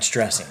 because ranch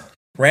dressing.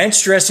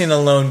 Ranch dressing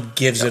alone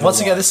gives it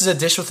Once again, this is a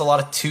dish with a lot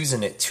of 2s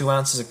in it. 2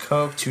 ounces of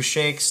Coke, 2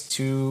 shakes,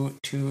 two.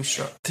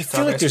 I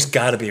feel like there's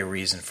got to be a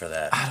reason for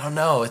that. I don't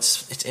know.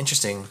 It's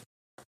interesting,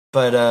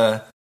 but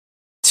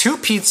 2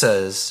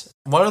 pizzas.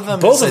 Both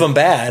of them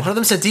bad. One of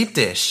them's a deep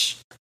dish,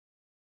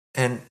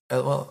 and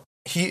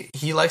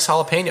he likes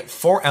jalapeno.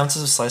 4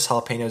 ounces of sliced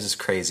jalapenos is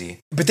crazy.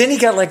 But then he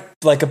got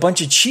like a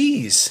bunch of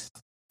cheese.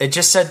 It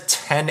just said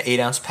 10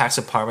 8-ounce packs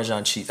of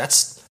Parmesan cheese.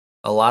 That's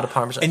a lot of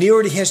Parmesan. And he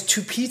already has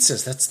 2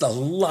 pizzas. That's a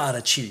lot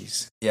of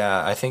cheese.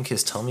 Yeah, I think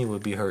his tummy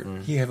would be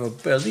hurting. You have a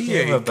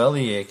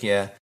bellyache.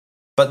 Yeah.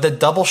 But the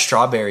double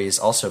strawberry is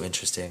also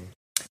interesting.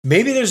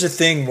 Maybe there's a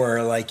thing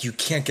where, like, you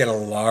can't get a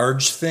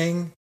large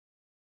thing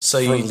for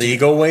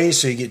legal ways,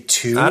 so you get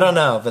 2. I don't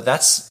know, but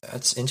that's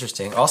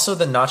interesting. Also,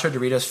 the Nacho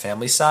Doritos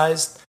family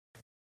size,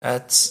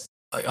 that's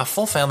like, a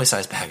full family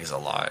size bag is a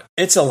lot.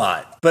 It's a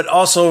lot. But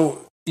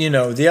also,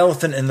 the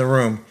elephant in the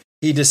room,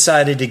 he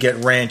decided to get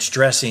ranch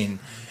dressing.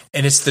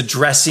 And it's the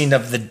dressing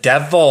of the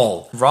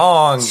devil.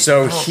 Wrong.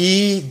 So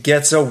he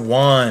gets a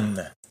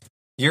 1.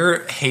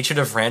 Your hatred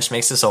of ranch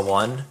makes this a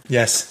 1?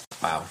 Yes.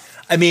 Wow.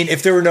 I mean,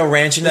 if there were no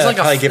ranch in it, I'd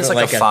probably give it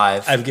like a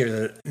 5. I'd give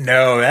it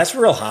no, that's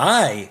real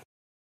high.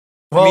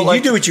 Well,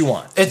 you do what you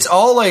want. It's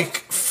all like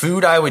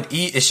food I would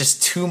eat. It's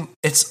just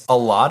it's a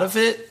lot of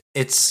it.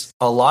 It's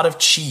a lot of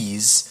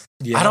cheese.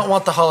 Yeah. I don't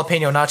want the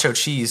jalapeno nacho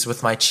cheese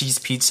with my cheese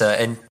pizza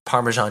and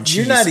Parmesan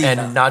cheese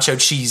and nacho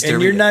cheese.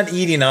 And you're not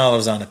eating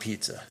olives on a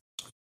pizza.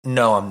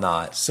 No, I'm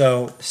not.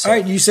 So all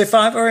right, you say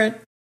 5? All right.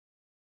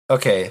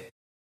 Okay.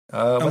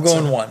 I'm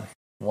going 1.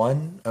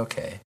 1?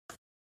 Okay.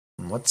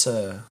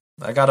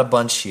 I got a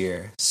bunch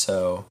here.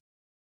 So,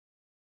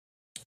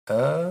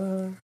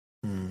 this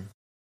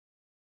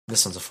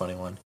one's a funny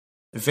one.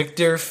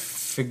 Victor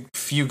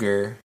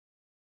Fugger,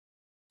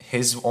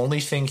 his only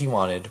thing he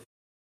wanted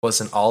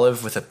was an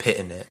olive with a pit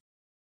in it.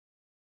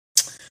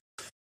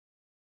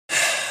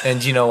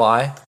 And you know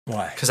why?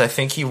 Why? Because I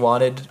think he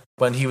wanted,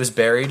 when he was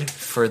buried,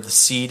 for the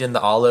seed in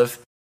the olive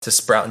to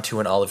sprout into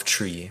an olive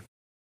tree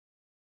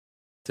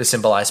to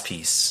symbolize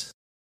peace.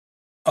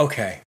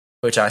 Okay.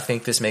 Which I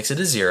think this makes it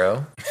a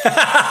 0.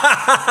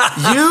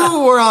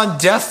 You were on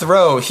death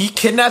row. He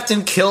kidnapped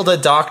and killed a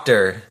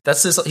doctor.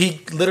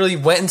 He literally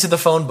went into the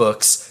phone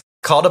books,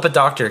 called up a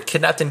doctor,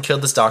 kidnapped and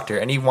killed this doctor,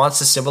 and he wants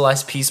to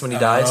symbolize peace when he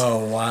dies.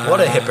 Oh, wow.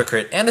 What a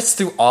hypocrite. And it's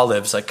through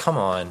olives. Like, come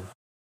on.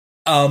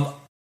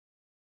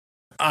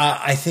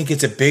 I think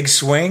it's a big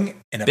swing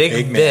and a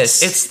big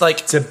miss. It's like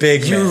it's a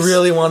big you miss.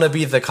 Really want to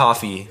be the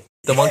coffee.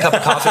 The 1 cup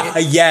of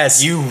coffee?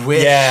 Yes. You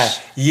wish.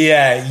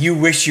 Yeah. You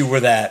wish you were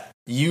that.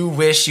 You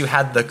wish you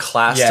had the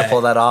class to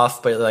pull that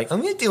off, but you're like,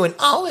 I'm going to do an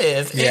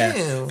olive. Yeah.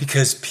 Ew.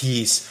 Because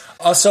peace.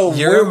 Also,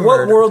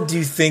 what world do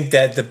you think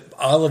that the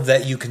olive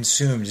that you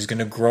consumed is going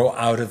to grow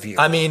out of you?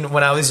 I mean,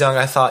 when I was young,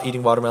 I thought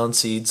eating watermelon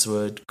seeds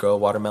would grow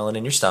watermelon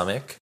in your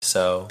stomach.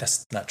 So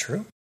that's not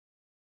true.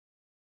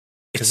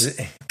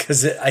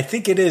 Because I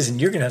think it is,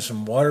 and you're going to have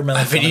some watermelon.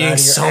 I've been eating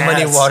so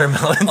many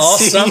watermelon all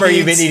seeds. Summer.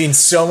 You've been eting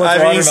so much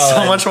watermelon. I've eaten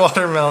so much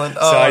watermelon.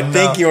 Oh, so I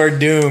think you are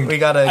doomed. We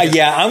gotta.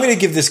 I'm going to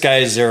give this guy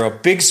a 0.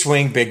 Big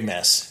swing, big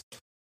miss.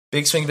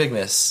 Big swing, big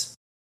miss.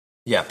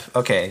 Yep.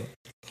 Okay.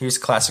 Here's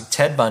classic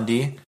Ted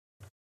Bundy.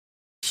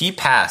 He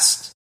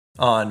passed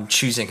on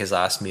choosing his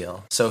last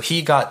meal, so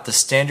he got the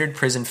standard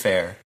prison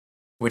fare,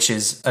 which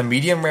is a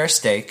medium rare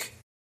steak,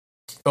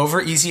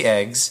 over easy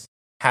eggs,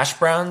 hash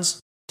browns,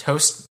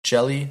 toast,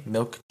 jelly,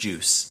 milk,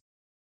 juice.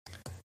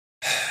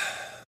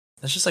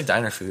 That's just like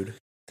diner food.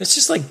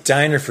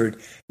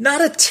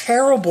 Not a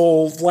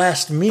terrible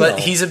last meal. But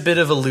he's a bit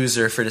of a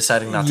loser for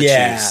deciding not to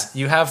choose.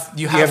 You have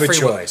a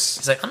choice.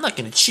 He's like, I'm not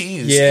going to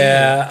choose.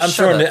 Yeah, I'm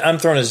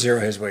throwing a 0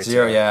 his way.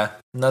 0, yeah.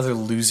 Another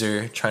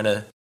loser trying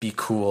to be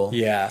cool.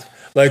 Yeah.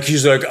 Like,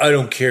 he's like, I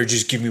don't care,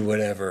 just give me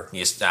whatever.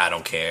 Yes, I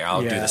don't care.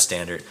 I'll do the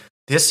standard.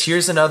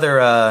 Here's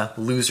another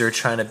loser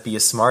trying to be a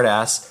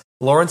smartass.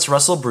 Lawrence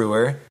Russell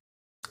Brewer,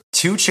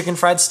 2 chicken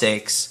fried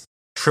steaks,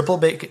 triple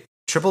bacon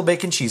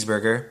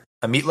cheeseburger,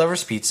 a meat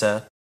lover's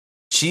pizza,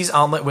 cheese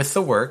omelet with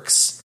the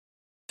works,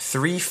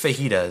 3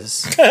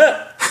 fajitas,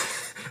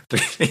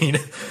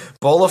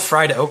 bowl of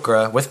fried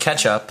okra with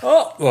ketchup.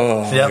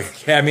 Yep.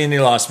 Yeah, I mean, he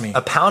lost me.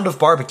 A pound of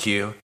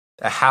barbecue,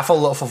 a half a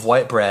loaf of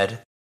white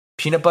bread,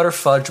 peanut butter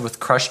fudge with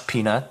crushed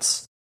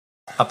peanuts,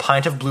 a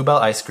pint of Bluebell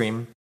ice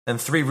cream, and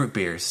 3 root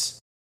beers.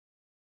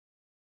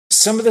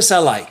 Some of this I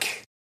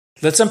like.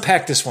 Let's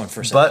unpack this one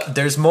for a second. But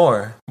there's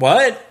more.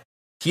 What?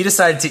 He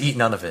decided to eat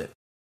none of it.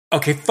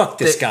 Okay, fuck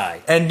this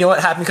guy. And you know what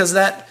happened because of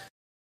that?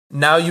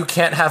 Now you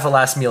can't have a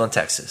last meal in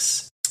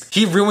Texas.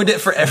 He ruined it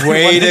for everyone.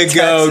 Way to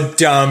go,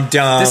 dumb.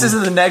 This is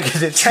the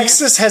negative.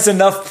 Texas has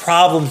enough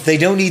problems. They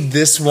don't need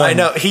this one. I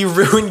know. He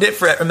ruined it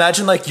for.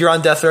 Imagine like you're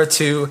on death row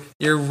 2.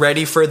 You're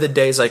ready for the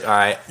days. Like, all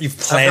right, you've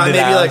planned it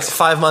out. Maybe like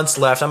 5 months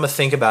left. I'm gonna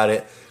think about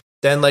it.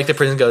 Then like the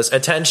prison goes,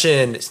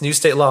 attention, it's new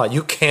state law.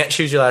 You can't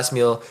choose your last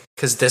meal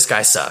because this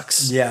guy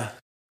sucks. Yeah.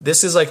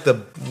 This is like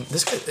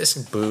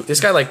this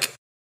guy like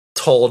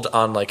told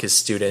on like his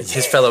students,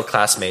 his fellow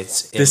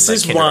classmates. This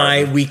is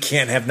why we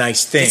can't have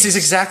nice things. This is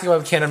exactly why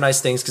we can't have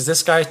nice things, because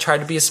this guy tried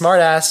to be a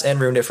smartass and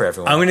ruined it for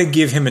everyone. I'm going to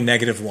give him a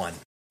 -1.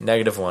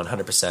 -1,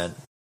 100%.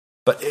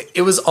 But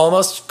it was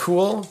almost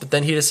cool, but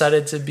then he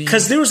decided to be...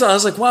 Because I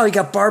was like, wow, he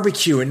got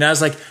barbecue. And I was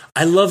like,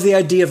 I love the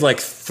idea of like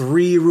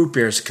 3 root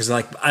beers, because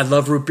like, I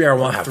love root beer. I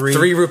want 3.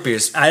 3 root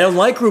beers. I don't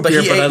like root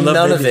beer, but I love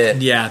none of it.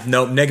 Yeah,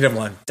 no,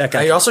 -1. That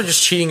guy. You're also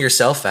just cheating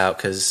yourself out,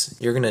 because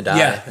you're going to die.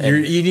 Yeah,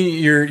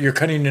 you're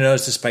cutting your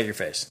nose to spite your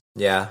face.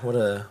 Yeah, what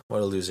a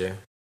loser.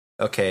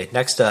 Okay,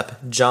 next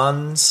up,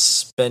 John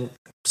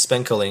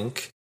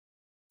Spenkelink.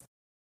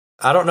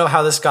 I don't know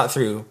how this got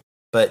through,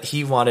 but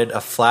he wanted a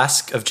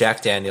flask of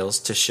Jack Daniels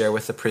to share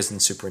with the prison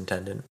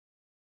superintendent.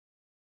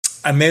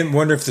 I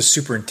wonder if the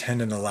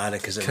superintendent allowed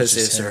it because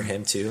it's for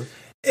him too.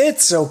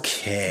 It's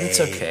okay. It's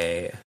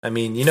okay. I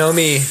mean, you know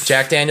me,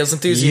 Jack Daniels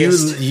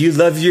enthusiast. You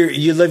love your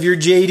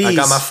JDs. I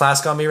got my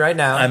flask on me right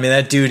now. I mean,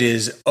 that dude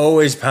is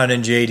always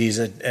pounding JDs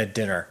at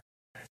dinner.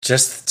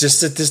 Just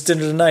at this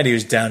dinner tonight, he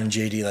was down in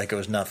JD like it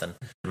was nothing.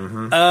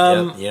 Mm-hmm.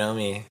 Yep, you know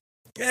me.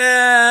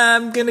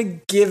 I'm gonna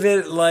give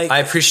it like... I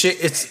appreciate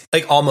it's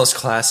like almost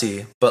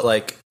classy, but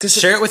like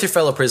share it with your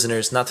fellow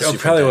prisoners, not the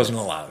superintendent. Probably wasn't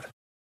allowed.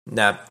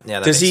 Nah, yeah.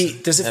 Does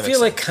it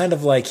feel like kind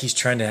of like he's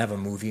trying to have a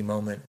movie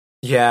moment?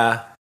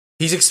 Yeah,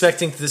 he's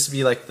expecting this to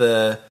be like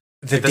the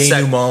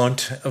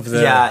denouement of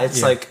the... Yeah,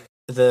 it's like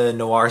the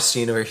noir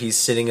scene where he's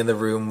sitting in the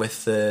room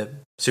with the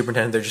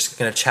superintendent. They're just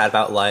gonna chat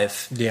about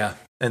life. Yeah.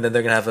 And then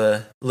they're going to have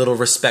a little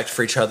respect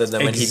for each other.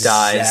 Then when he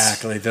dies...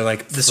 Exactly. They're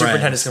like the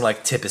superintendent's going to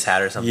like tip his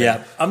hat or something.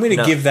 Yeah. I'm going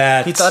to give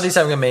that... He thought he's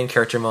having a main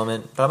character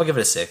moment, but I'm going to give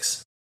it a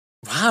 6.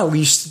 Wow.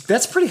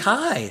 That's pretty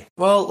high.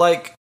 Well,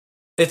 like,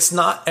 it's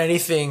not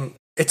anything...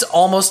 It's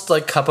almost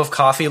like cup of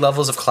coffee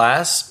levels of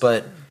class,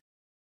 but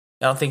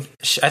I think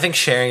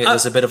sharing it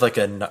was a bit of like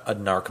a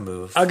narc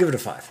move. I'll give it a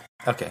 5.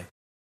 Okay.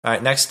 All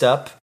right, next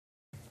up.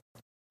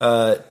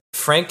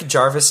 Frank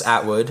Jarvis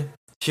Atwood.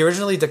 He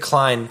originally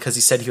declined because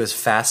he said he was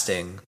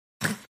fasting,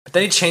 but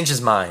then he changed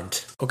his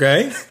mind.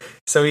 Okay.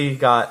 So he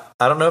got,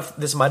 I don't know if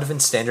this might have been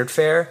standard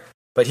fare,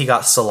 but he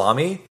got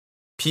salami,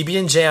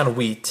 PB&J on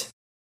wheat,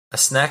 a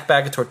snack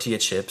bag of tortilla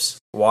chips,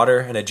 water,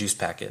 and a juice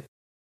packet.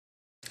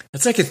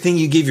 That's like a thing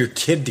you gave your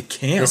kid to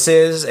camp. This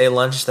is a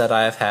lunch that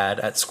I have had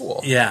at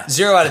school. Yeah.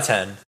 0 out of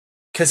 10.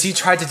 Because he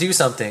tried to do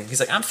something. He's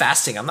like, I'm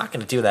fasting. I'm not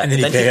going to do that.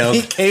 And then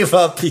he gave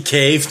up. He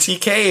caved. He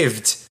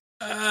caved.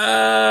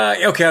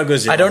 Okay, I'll go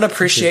 0. I don't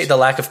appreciate the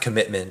lack of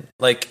commitment.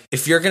 Like,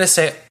 if you're gonna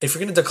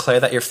declare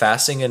that you're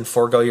fasting and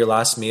forego your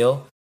last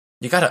meal,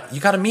 you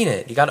gotta mean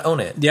it. You gotta own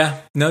it.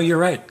 Yeah, no, you're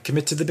right.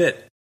 Commit to the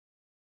bit.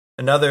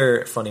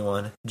 Another funny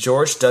one.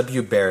 George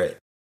W. Barrett.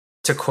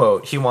 To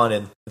quote, he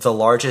wanted the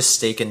largest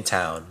steak in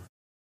town,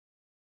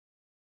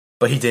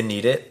 but he didn't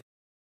eat it.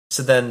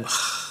 So then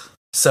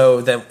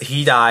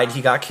he died.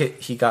 He got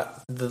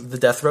the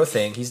death row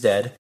thing. He's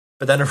dead.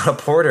 But then a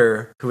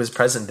reporter who was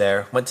present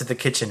there went to the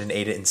kitchen and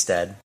ate it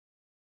instead.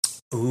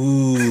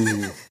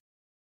 Ooh.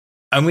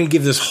 I'm going to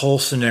give this whole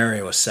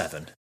scenario a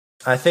 7.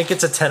 I think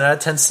it's a 10 out of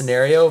 10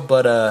 scenario,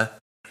 but a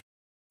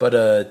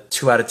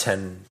 2 out of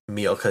 10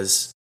 meal.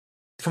 Because,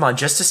 come on,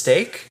 just a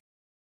steak?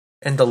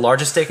 And the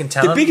largest steak in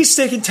town? The biggest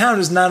steak in town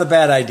is not a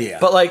bad idea.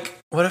 But, like,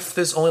 what if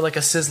there's only, like, a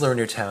Sizzler in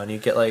your town? You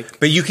get, like...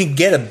 But you can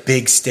get a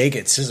big steak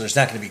at Sizzler. It's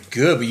not going to be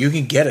good, but you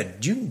can get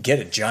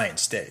a giant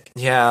steak.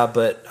 Yeah,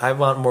 but I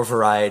want more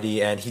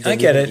variety, and he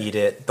didn't even eat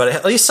it. But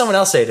at least someone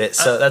else ate it,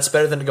 so that's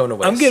better than going to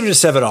waste. I'm giving it a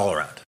 7 all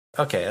around.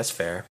 Okay, that's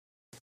fair.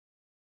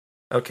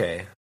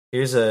 Okay,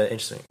 here's a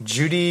interesting...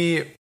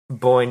 Judy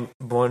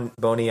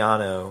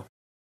Boniano.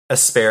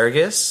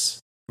 Asparagus,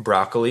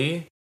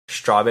 broccoli,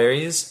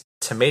 strawberries,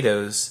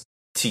 tomatoes,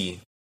 tea.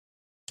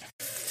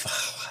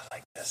 I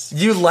like this.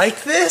 You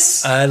like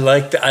this? I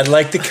like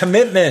the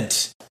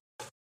commitment.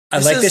 I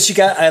like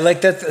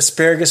that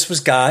asparagus was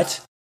got.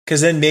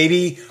 Because then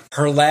maybe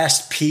her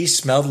last piece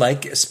smelled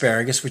like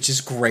asparagus, which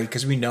is great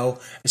because we know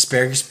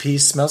asparagus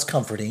piece smells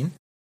comforting.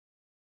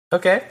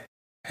 Okay.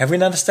 Have we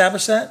not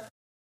established that?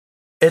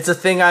 It's a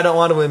thing I don't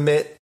want to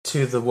admit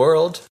to the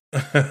world.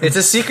 It's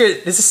a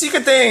secret. It's a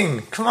secret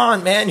thing. Come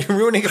on, man. You're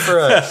ruining it for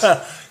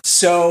us.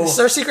 So it's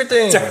our secret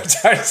thing.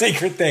 It's our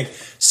secret thing.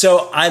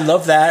 So I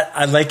love that.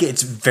 I like it.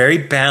 It's very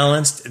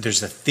balanced.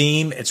 There's a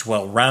theme. It's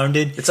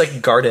well-rounded. It's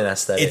like garden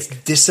aesthetic. It's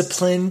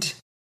disciplined.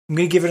 I'm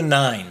going to give it a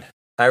 9.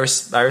 I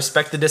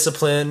respect the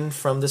discipline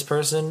from this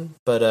person,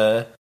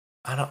 but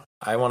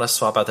I want to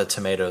swap out the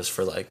tomatoes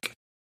for like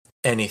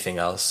anything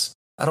else.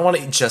 I don't want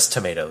to eat just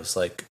tomatoes.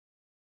 Like,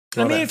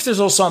 I mean, if there's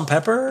a little salt and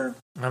pepper,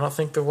 I don't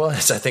think there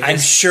was. I'm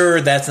sure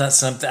that's not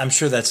something. I'm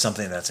sure that's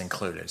something that's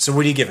included. So,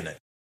 what are you giving it?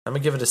 I'm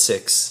gonna give it a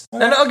 6,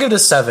 and I'll give it a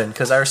 7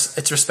 because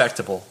it's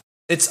respectable.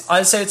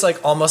 I'd say it's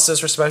like almost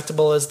as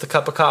respectable as the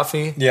cup of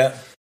coffee. Yeah,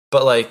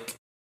 but like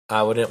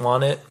I wouldn't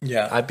want it.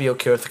 Yeah, I'd be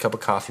okay with a cup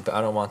of coffee, but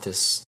I don't want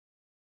this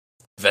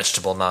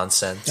vegetable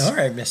nonsense. All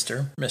right,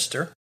 Mister.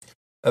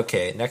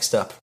 Okay, next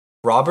up,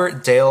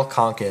 Robert Dale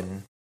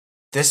Conkin.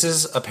 This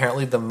is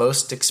apparently the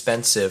most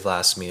expensive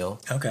last meal.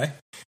 Okay.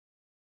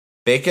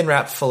 Bacon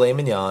wrapped filet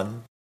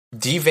mignon,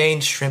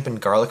 deveined shrimp in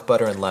garlic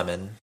butter and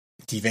lemon.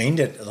 Deveined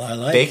it, I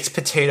like. Baked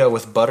potato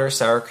with butter,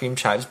 sour cream,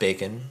 chives,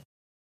 bacon.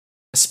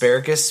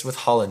 Asparagus with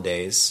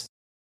hollandaise.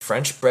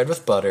 French bread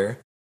with butter.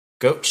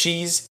 Goat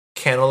cheese,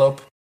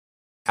 cantaloupe,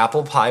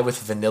 apple pie with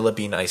vanilla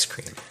bean ice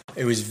cream.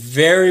 It was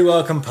very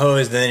well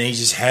composed, and then he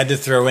just had to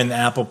throw in the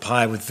apple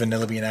pie with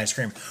vanilla bean ice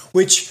cream,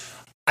 which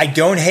I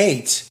don't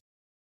hate,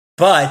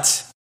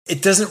 but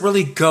it doesn't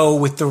really go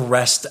with the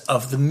rest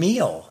of the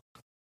meal.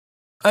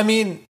 I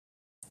mean,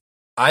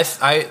 I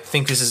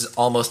think this is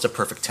almost a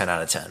perfect 10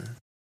 out of 10.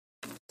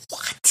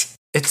 What?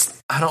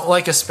 I don't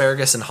like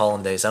asparagus and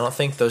hollandaise. I don't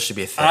think those should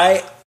be a thing.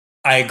 I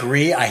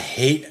agree. I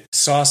hate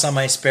sauce on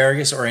my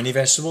asparagus or any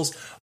vegetables,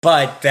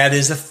 but that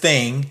is a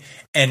thing.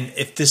 And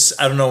if this,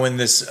 I don't know when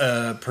this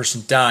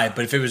person died,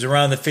 but if it was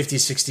around the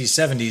 50s, 60s,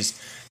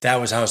 70s,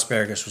 that was how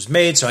asparagus was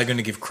made. So I'm going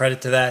to give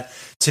credit to that.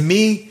 To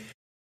me,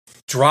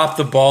 drop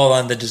the ball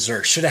on the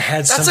dessert. Should have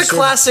had some. That's a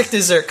classic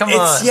dessert. Come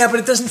on. Yeah,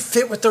 but it doesn't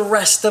fit with the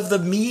rest of the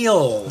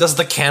meal. Does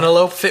the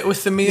cantaloupe fit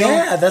with the meal?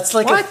 Yeah, that's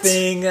like a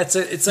thing. It's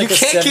like you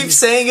can't keep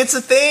saying it's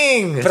a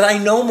thing. But I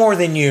know more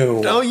than you.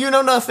 No, you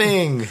know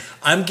nothing.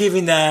 I'm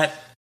giving that.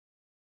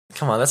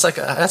 Come on,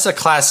 that's a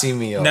classy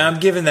meal. No, I'm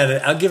giving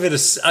that. I'll give it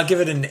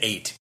an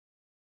 8.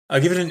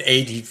 I'll give it an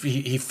 8.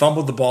 He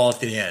fumbled the ball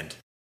at the end.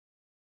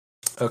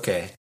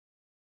 Okay.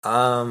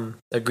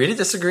 Agree to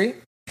disagree.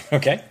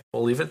 Okay,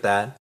 we'll leave it at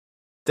that.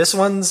 This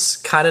one's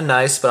kind of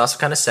nice, but also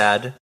kind of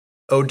sad.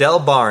 Odell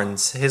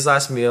Barnes, his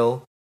last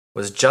meal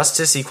was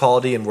justice,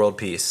 equality, and world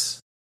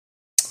peace.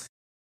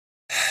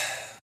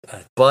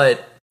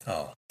 But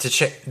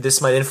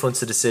this might influence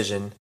the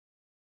decision.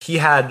 He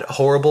had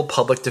horrible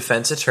public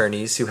defense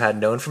attorneys who had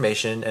no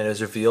information, and it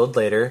was revealed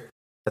later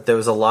that there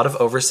was a lot of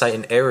oversight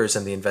and errors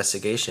in the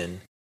investigation.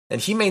 And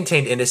he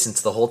maintained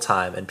innocence the whole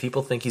time, and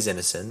people think he's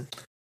innocent.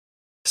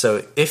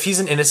 So if he's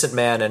an innocent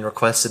man and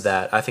requested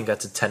that, I think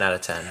that's a 10 out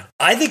of 10.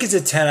 I think it's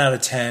a 10 out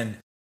of 10.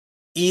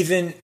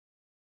 I'm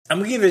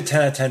going to give it a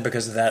 10 out of 10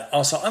 because of that.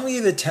 Also, I'm going to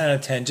give it a 10 out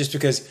of 10 just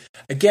because,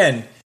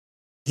 again,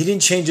 he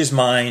didn't change his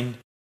mind.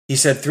 He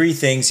said 3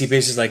 things. He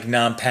basically like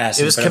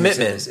non-passive. It was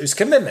commitment. It was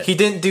commitment. He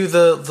didn't do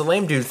the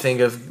lame dude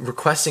thing of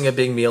requesting a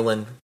big meal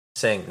and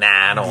saying,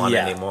 nah, I don't want it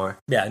anymore.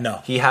 Yeah,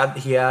 no. He had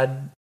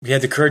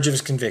the courage of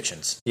his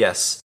convictions.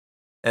 Yes.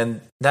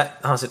 And that,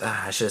 honestly,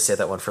 I should have saved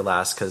that one for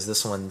last because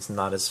this one's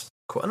not as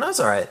cool. No,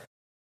 it's all right.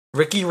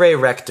 Ricky Ray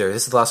Rector,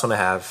 this is the last one I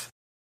have.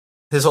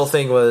 His whole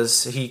thing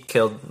was he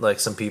killed like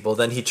some people.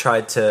 Then he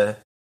shot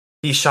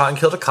and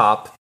killed a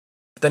cop.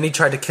 Then he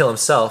tried to kill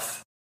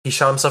himself. He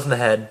shot himself in the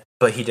head,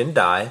 but he didn't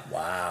die.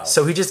 Wow.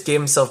 So he just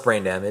gave himself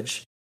brain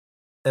damage.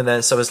 And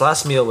then, so his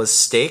last meal was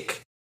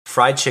steak,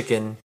 fried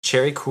chicken,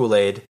 cherry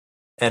Kool-Aid,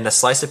 and a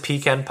slice of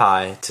pecan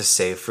pie to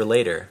save for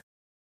later.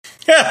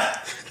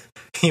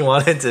 He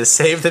wanted to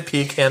save the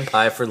pecan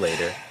pie for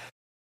later.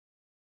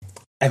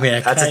 I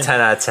mean, that's a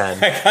 10 out of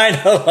 10. I kind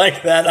of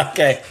like that.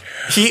 Okay.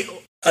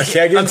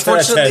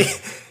 Unfortunately,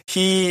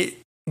 he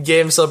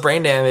gave himself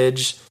brain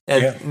damage,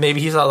 and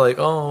maybe he thought like,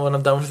 oh, when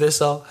I'm done with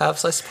this, I'll have a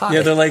slice of pie.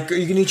 Yeah, they're like,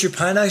 you can eat your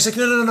pie now? He's like,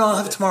 no, I'll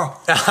have it tomorrow.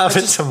 I'll have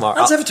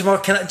it tomorrow.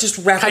 Can I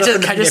just wrap it up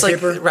in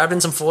paper? Like wrap it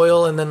in some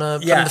foil and then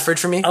put it in the fridge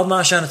for me? I'll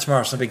nosh on it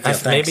tomorrow. It's no big deal.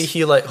 Maybe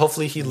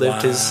hopefully he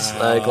lived his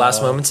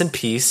last moments in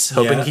peace,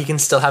 hoping he can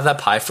still have that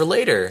pie for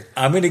later.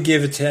 I'm going to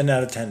give a 10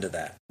 out of 10 to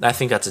that. I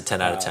think that's a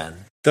 10 out of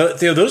 10.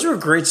 Theo, those were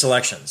great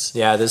selections.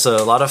 Yeah, there's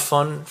a lot of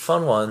fun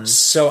ones.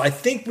 So I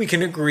think we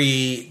can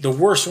agree the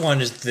worst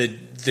one is the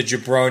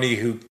jabroni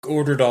who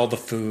ordered all the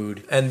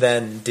food and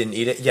then didn't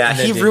eat it. Yeah,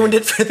 he ruined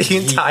it for the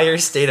entire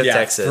state of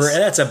Texas.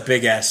 That's a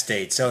big ass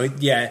state. So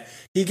yeah,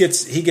 he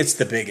gets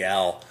the big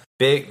L.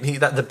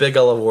 The big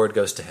L award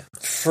goes to him.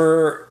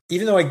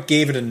 Even though I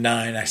gave it a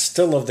 9, I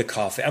still love the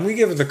coffee. I'm going to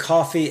give it the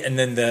coffee and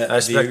then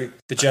the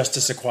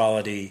justice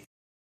equality.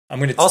 I'm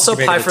going to also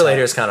pie for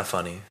later is kind of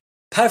funny.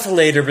 pie for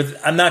later, but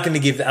I'm not going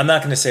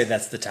to say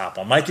that's the top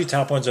one. My 2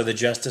 top ones are the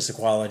justice,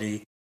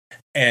 equality,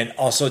 and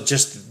also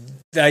just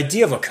the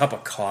idea of a cup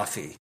of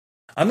coffee.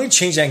 I'm going to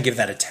change that and give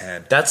that a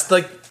 10. That's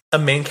like a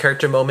main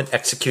character moment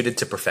executed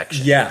to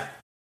perfection. Yeah.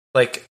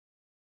 Like,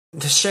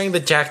 just sharing the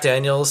Jack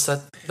Daniels,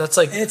 that's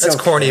okay,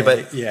 corny,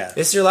 but yeah.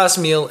 It's your last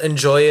meal.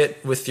 Enjoy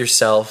it with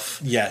yourself.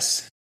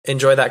 Yes.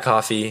 Enjoy that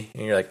coffee,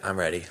 and you're like, I'm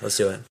ready. Let's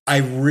do it. I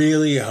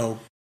really hope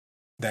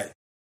that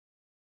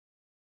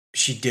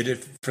she did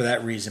it for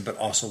that reason, but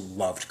also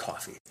loved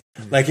coffee.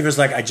 Like, if it was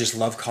like, I just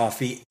love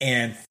coffee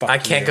and I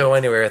can't go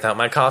anywhere without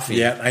my coffee.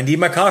 Yeah, I need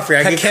my coffee.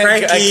 I get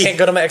cranky. I can't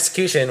go to my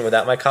execution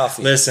without my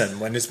coffee. Listen,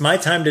 when it's my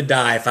time to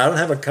die, if I don't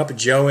have a cup of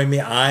Joe in me,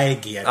 I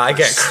get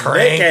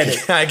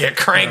cranky. I get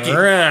cranky.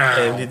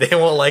 And they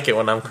won't like it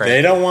when I'm cranky.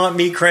 They don't want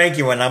me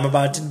cranky when I'm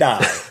about to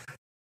die.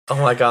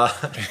 Oh my God.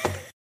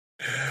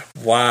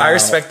 Wow. I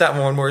respect that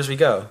more and more as we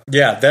go.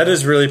 Yeah, that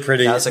is really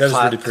pretty. That was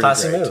a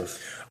classy move.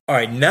 All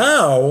right,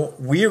 now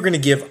we are going to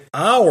give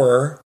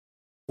our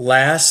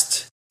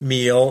last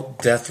meal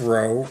death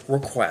row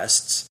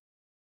requests.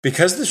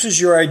 Because this was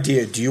your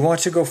idea, do you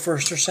want to go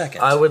first or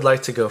second? I would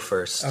like to go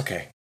first.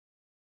 Okay.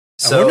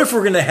 So, I wonder if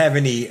we're going to have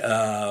any...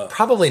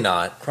 probably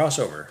not.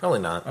 Crossover. Probably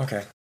not.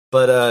 Okay.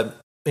 But,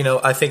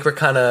 I think we're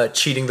kind of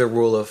cheating the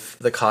rule of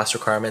the cost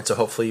requirement, so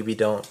hopefully we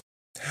don't...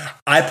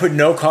 I put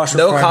no cost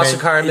requirement. No cost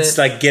requirement. It's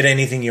like, get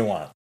anything you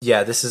want.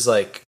 Yeah, this is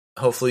like,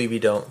 hopefully we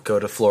don't go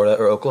to Florida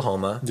or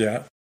Oklahoma.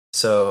 Yeah.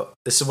 So,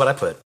 this is what I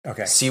put.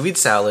 Okay. Seaweed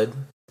salad,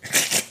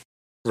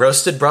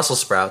 roasted Brussels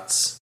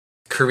sprouts,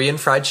 Korean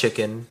fried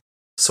chicken,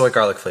 soy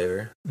garlic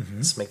flavor. Mm-hmm.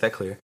 Let's make that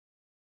clear.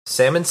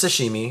 Salmon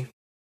sashimi,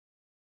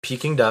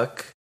 Peking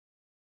duck,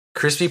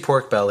 crispy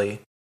pork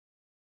belly,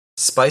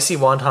 spicy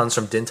wontons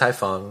from Din Tai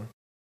Fung,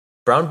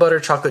 brown butter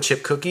chocolate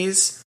chip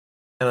cookies,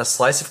 and a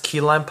slice of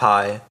key lime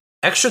pie,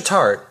 extra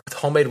tart with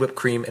homemade whipped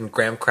cream and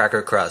graham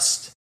cracker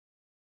crust.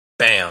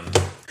 Bam.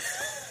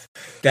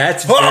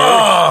 That's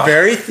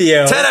very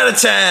Theo. 10 out of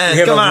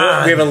 10. Come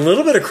on. We have a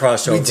little bit of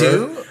crossover. We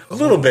do? A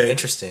little bit.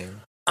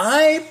 Interesting.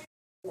 Can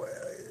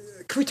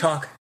we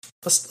talk?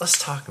 Let's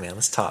talk, man.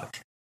 Let's talk.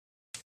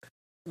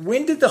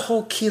 When did the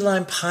whole key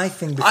lime pie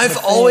thing become I've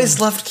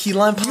always loved key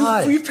lime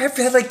pie. You've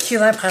had like key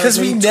lime pie because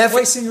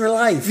twice in your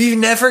life. You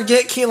never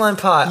get key lime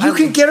pie. You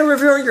can get a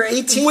review when you're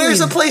 18. Where's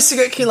a place to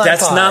get key lime pie?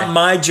 That's not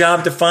my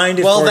job to find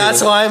it. Well,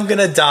 that's why I'm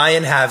gonna die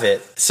and have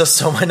it, so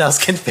someone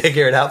else can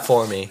figure it out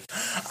for me.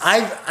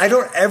 I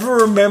don't ever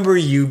remember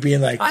you being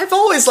like, I've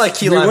always liked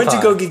key lime pie. We went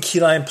to go get key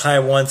lime pie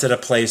once at a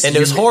place, and it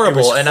was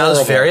horrible, and I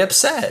was very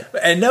upset.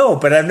 I know,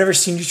 but I've never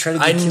seen you try to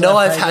get key lime pie. I know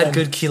I've had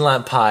good key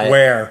lime pie.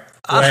 Where?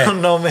 I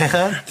don't know, man.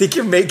 I think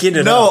you're making it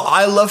up. No,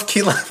 I love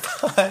key lime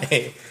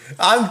pie.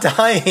 I'm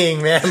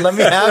dying, man. Let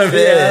me have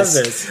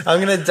this. I'm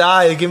gonna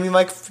die. Give me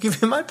my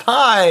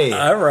pie.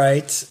 All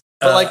right.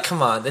 But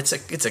come on, it's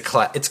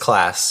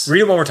class.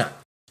 Read it one more time.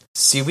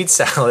 Seaweed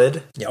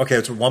salad. Yeah. Okay.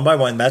 It's one by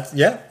one. That's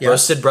yeah.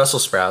 Roasted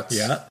Brussels sprouts.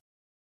 Yeah.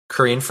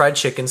 Korean fried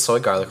chicken, soy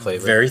garlic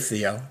flavor. Very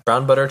Theo.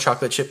 Brown butter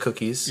chocolate chip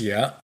cookies.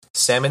 Yeah.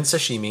 Salmon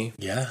sashimi.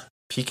 Yeah.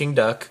 Peking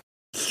duck.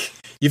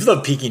 You've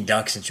loved Peking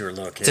duck since you were a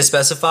little kid. To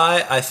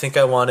specify, I think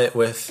I want it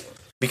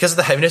because of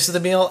the heaviness of the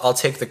meal, I'll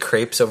take the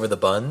crepes over the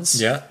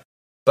buns. Yeah.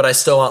 But I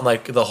still want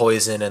like the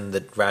hoisin and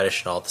the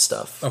radish and all the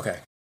stuff. Okay.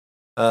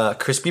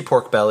 Crispy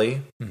pork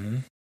belly. Mm-hmm.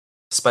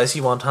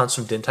 Spicy wontons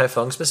from Din Tai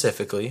Fung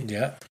specifically.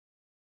 Yeah.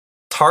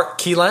 Tart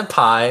key lime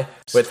pie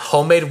with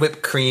homemade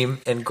whipped cream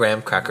and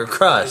graham cracker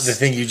crust. The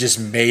thing you just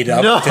made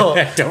up. No,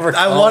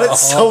 I want it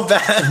so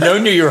bad. I've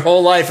known you your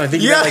whole life. I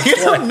think you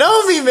don't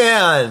know me,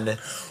 man.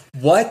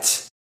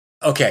 What?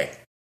 Okay.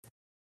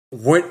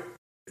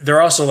 They're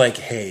also like,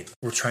 hey,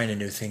 we're trying a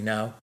new thing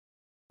now.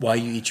 While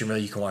you eat your meal,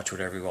 you can watch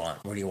whatever you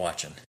want. What are you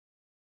watching?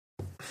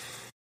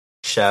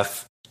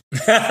 Chef.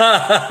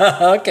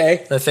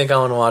 Okay. I think I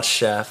want to watch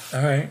Chef.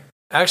 All right.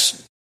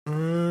 Actually,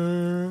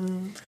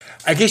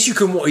 I guess you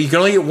can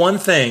only get one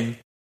thing.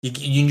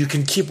 You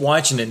can keep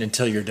watching it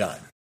until you're done.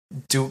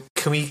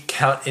 Can we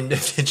count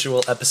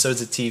individual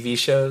episodes of TV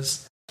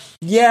shows?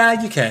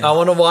 Yeah, you can. I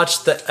want to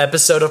watch the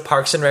episode of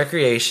Parks and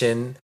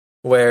Recreation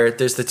where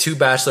there's the 2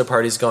 bachelor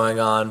parties going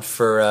on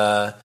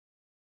for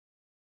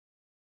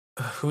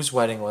whose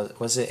wedding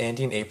was it?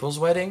 Andy and April's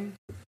wedding?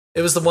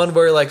 It was the one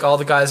where like all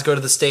the guys go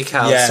to the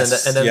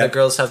steakhouse and then the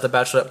girls have the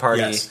bachelorette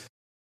party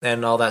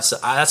and all that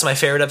stuff. That's my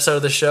favorite episode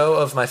of the show,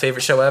 of my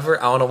favorite show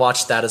ever. I want to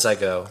watch that as I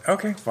go.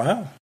 Okay,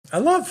 wow. I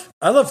love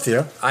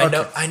Theo.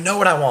 I know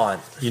what I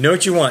want. You know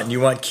what you want. You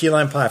want key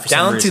lime pie for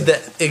some reason. Down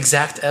to the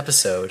exact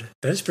episode.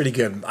 That is pretty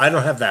good. I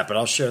don't have that, but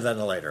I'll share that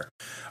later.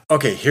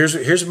 Okay,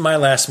 here's my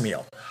last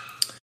meal.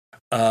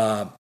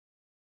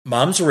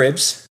 Mom's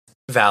ribs.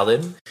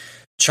 Valid.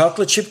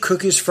 Chocolate chip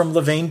cookies from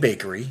Levain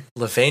Bakery.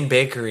 Levain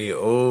Bakery.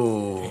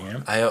 Oh,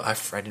 yeah.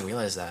 I didn't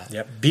realize that.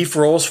 Yep. Beef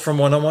rolls from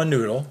 101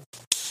 Noodle.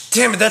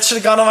 Damn it, that should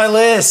have gone on my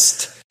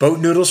list. Boat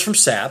noodles from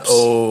Saps.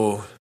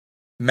 Oh.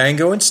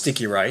 Mango and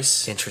sticky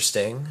rice.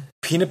 Interesting.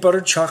 Peanut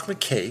butter chocolate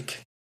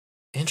cake.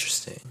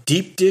 Interesting.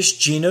 Deep dish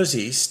Gino's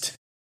East.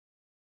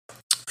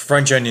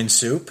 French onion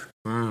soup.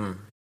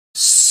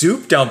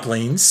 soup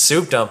dumplings.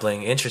 Soup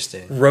dumpling,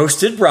 interesting.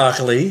 Roasted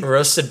broccoli.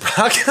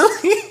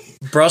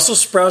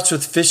 Brussels sprouts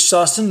with fish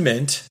sauce and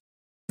mint.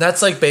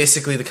 That's like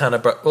basically the kind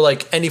of,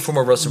 like any form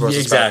of roasted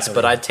Brussels sprouts,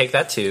 but I'd take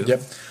that too.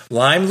 Yep.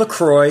 Lime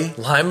LaCroix.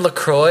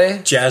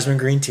 Jasmine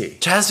green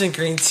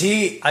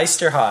tea.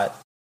 Iced or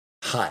hot?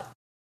 Hot.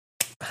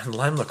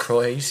 Lime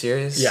LaCroix, are you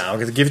serious? Yeah, I'm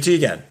going to give it to you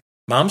again.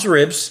 Mom's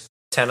ribs.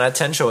 10 out of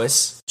 10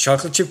 choice.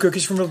 Chocolate chip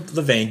cookies from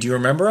Levain. Do you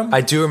remember them?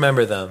 I do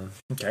remember them.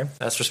 Okay.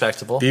 That's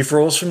respectable. Beef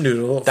rolls from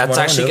Noodle. That's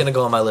actually going to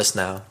go on my list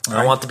now. All I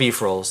right. want the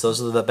beef rolls. Those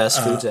are the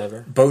best foods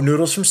ever. Boat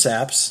noodles from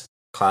Saps.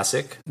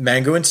 Classic.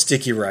 Mango and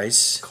sticky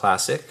rice.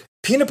 Classic.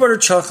 Peanut butter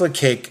chocolate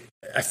cake.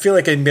 I feel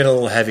like I made it a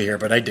little heavy here,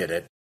 but I did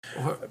it.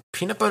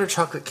 Peanut butter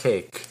chocolate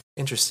cake.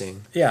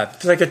 Interesting. Yeah,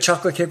 it's like a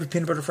chocolate cake with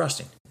peanut butter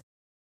frosting.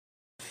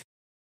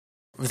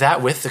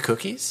 That with the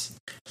cookies?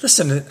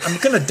 Listen, I'm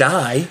going to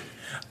die.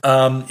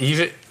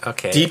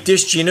 Okay. Deep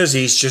dish Geno's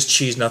East, just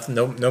cheese, nothing,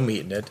 no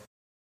meat in it.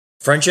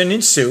 French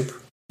onion soup,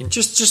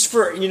 just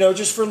for a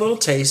little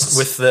taste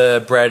with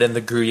the bread and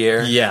the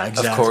Gruyere. Yeah,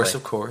 exactly.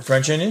 Of course.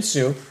 French onion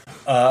soup,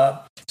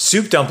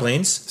 soup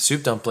dumplings,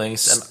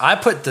 and I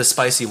put the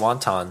spicy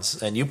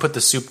wontons, and you put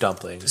the soup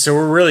dumplings. So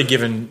we're really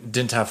giving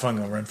Din Tai Fung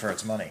a run for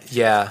its money.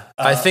 Yeah,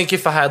 I think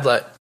if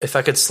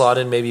I could slot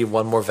in maybe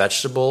one more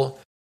vegetable,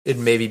 it'd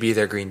maybe be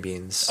their green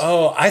beans.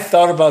 Oh, I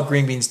thought about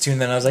green beans too,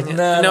 and then I was like,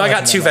 nah. No, I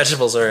got two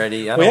vegetables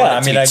already. I don't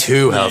want it to be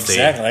too healthy.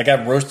 Exactly. I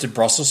got roasted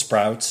Brussels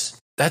sprouts.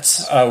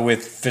 That's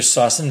with fish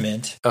sauce and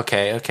mint.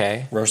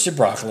 Okay. Roasted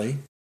broccoli.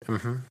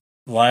 Mm-hmm.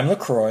 Lime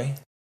LaCroix.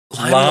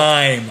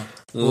 Lime.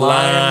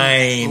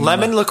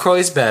 Lemon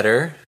LaCroix's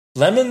better.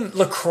 Lemon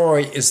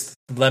LaCroix is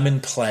lemon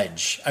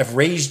pledge. I've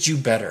raised you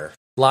better.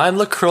 Lime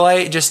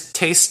LaCroix just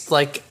tastes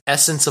like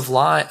essence of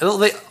lime. All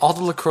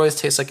the LaCroix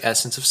taste like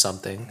essence of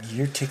something.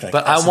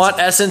 But I want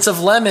essence of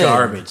lemon.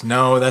 Garbage.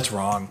 No, that's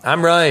wrong.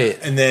 I'm right.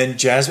 And then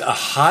Jasmine, a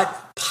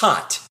hot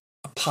pot.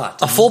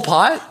 A full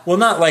pot? Well,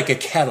 not like a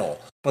kettle,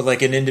 but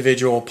like an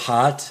individual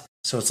pot.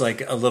 So it's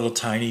like a little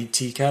tiny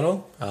tea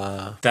kettle.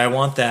 I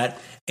want that.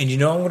 And you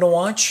know what I'm going to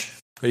watch?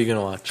 What are you going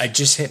to watch? It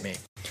just hit me.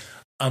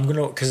 I'm going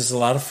to, because it's a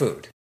lot of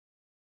food.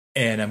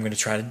 And I'm going to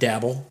try to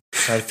dabble,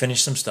 try to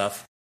finish some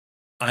stuff.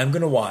 I'm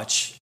going to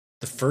watch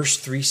the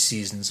first 3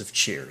 seasons of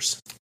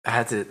Cheers.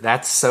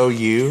 That's so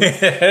you.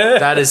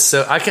 That is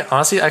so. I can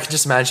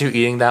just imagine you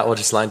eating that while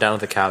just lying down on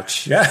the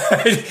couch. Yeah,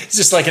 it's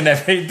just like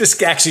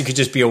this actually could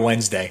just be a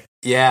Wednesday.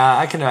 Yeah,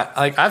 I can.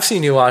 I've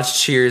seen you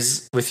watch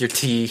Cheers with your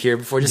tea here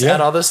before. Just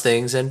add all those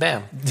things and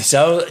bam.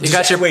 So you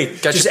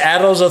just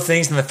add all those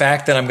things and the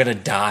fact that I'm going to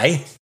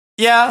die.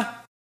 Yeah.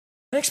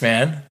 Thanks,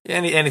 man.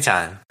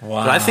 Anytime.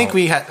 Wow. But I think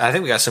we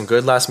got some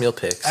good last meal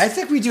picks. I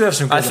think we do have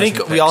some good last meal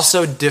picks. We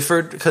also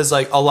differed because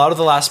like a lot of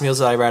the last meals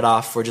that I read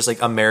off were just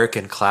like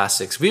American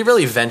classics. We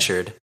really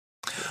ventured.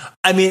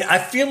 I mean, I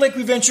feel like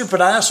we ventured,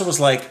 but I also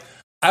was like,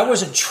 I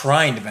wasn't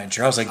trying to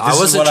venture. I was like, I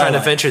wasn't trying to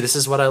venture. This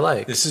is what I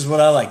like. This is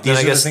what I like. These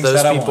are the things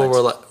that I want.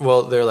 Were like,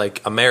 well, they're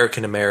like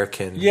American.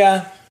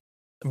 Yeah.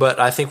 But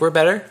I think we're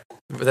better.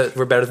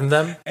 We're better than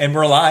them. And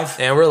we're alive.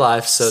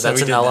 So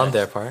that's an L on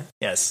their part.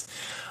 Yes.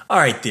 All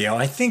right, Theo.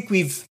 I think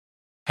we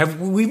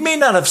may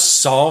not have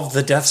solved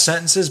the death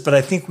sentences, but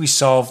I think we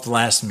solved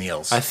last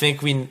meals. I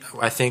think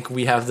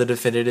we have the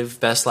definitive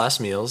best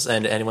last meals,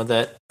 and anyone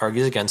that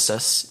argues against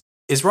us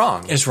is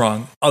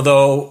wrong.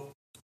 Although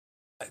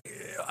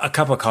a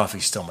cup of coffee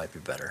still might be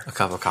better.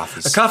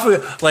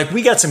 Like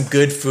we got some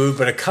good food,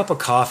 but a cup of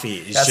coffee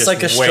is just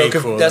like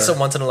cooler. That's a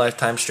once in a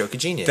lifetime stroke of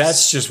genius.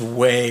 That's just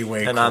way cooler.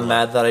 And I'm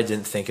mad that I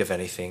didn't think of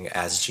anything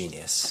as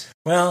genius.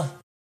 Well,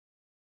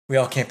 we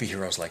all can't be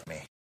heroes like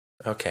me.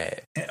 Okay.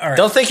 All right.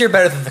 Don't think you're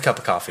better than the cup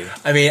of coffee.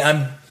 I mean,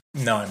 I'm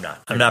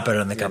not. I'm not better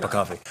than the cup of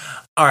coffee.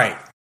 All right.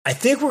 I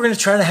think we're going to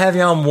try to have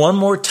you on one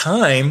more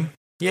time.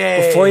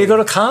 Yay. Before you go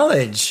to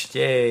college.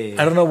 Yay.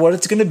 I don't know what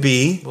it's going to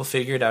be. We'll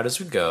figure it out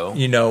as we go.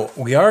 You know,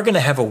 we are going to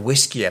have a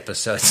whiskey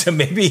episode, so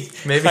maybe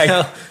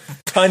I'll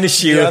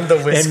punish you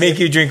and make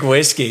you drink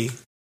whiskey.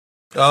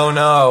 Oh,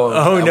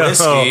 no.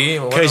 Whiskey?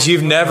 Because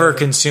you've never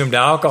consumed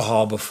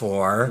alcohol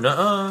before.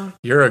 Nuh-uh.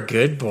 You're a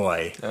good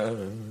boy.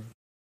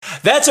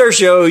 That's our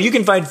show. You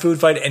can find Food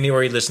Fight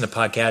anywhere you listen to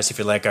podcasts. If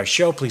you like our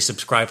show, please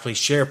subscribe, please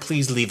share,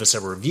 please leave us a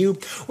review.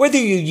 Whether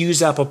you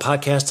use Apple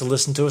Podcasts to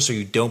listen to us or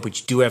you don't, but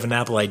you do have an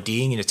Apple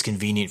ID and it's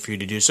convenient for you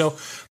to do so,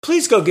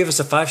 please go give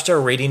us a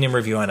 5-star rating and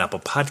review on Apple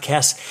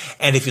Podcasts.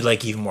 And if you'd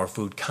like even more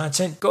food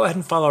content, go ahead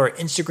and follow our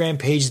Instagram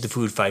page, The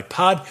Food Fight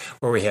Pod,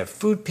 where we have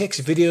food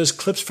pics, videos,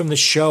 clips from the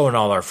show, and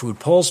all our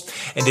food polls.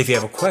 And if you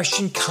have a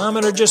question,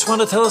 comment, or just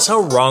want to tell us how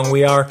wrong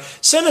we are,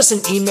 send us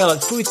an email at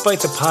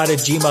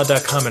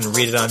foodfightthepod@gmail.com and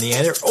read it on the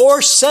air,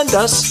 or send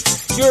us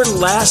your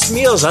last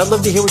meals. I'd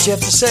love to hear what you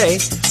have to say.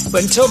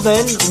 But until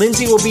then,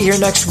 Lindsay will be here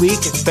next week.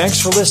 Thanks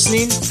for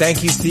listening.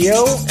 Thank you,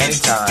 Theo.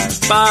 Anytime.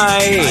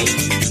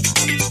 Bye.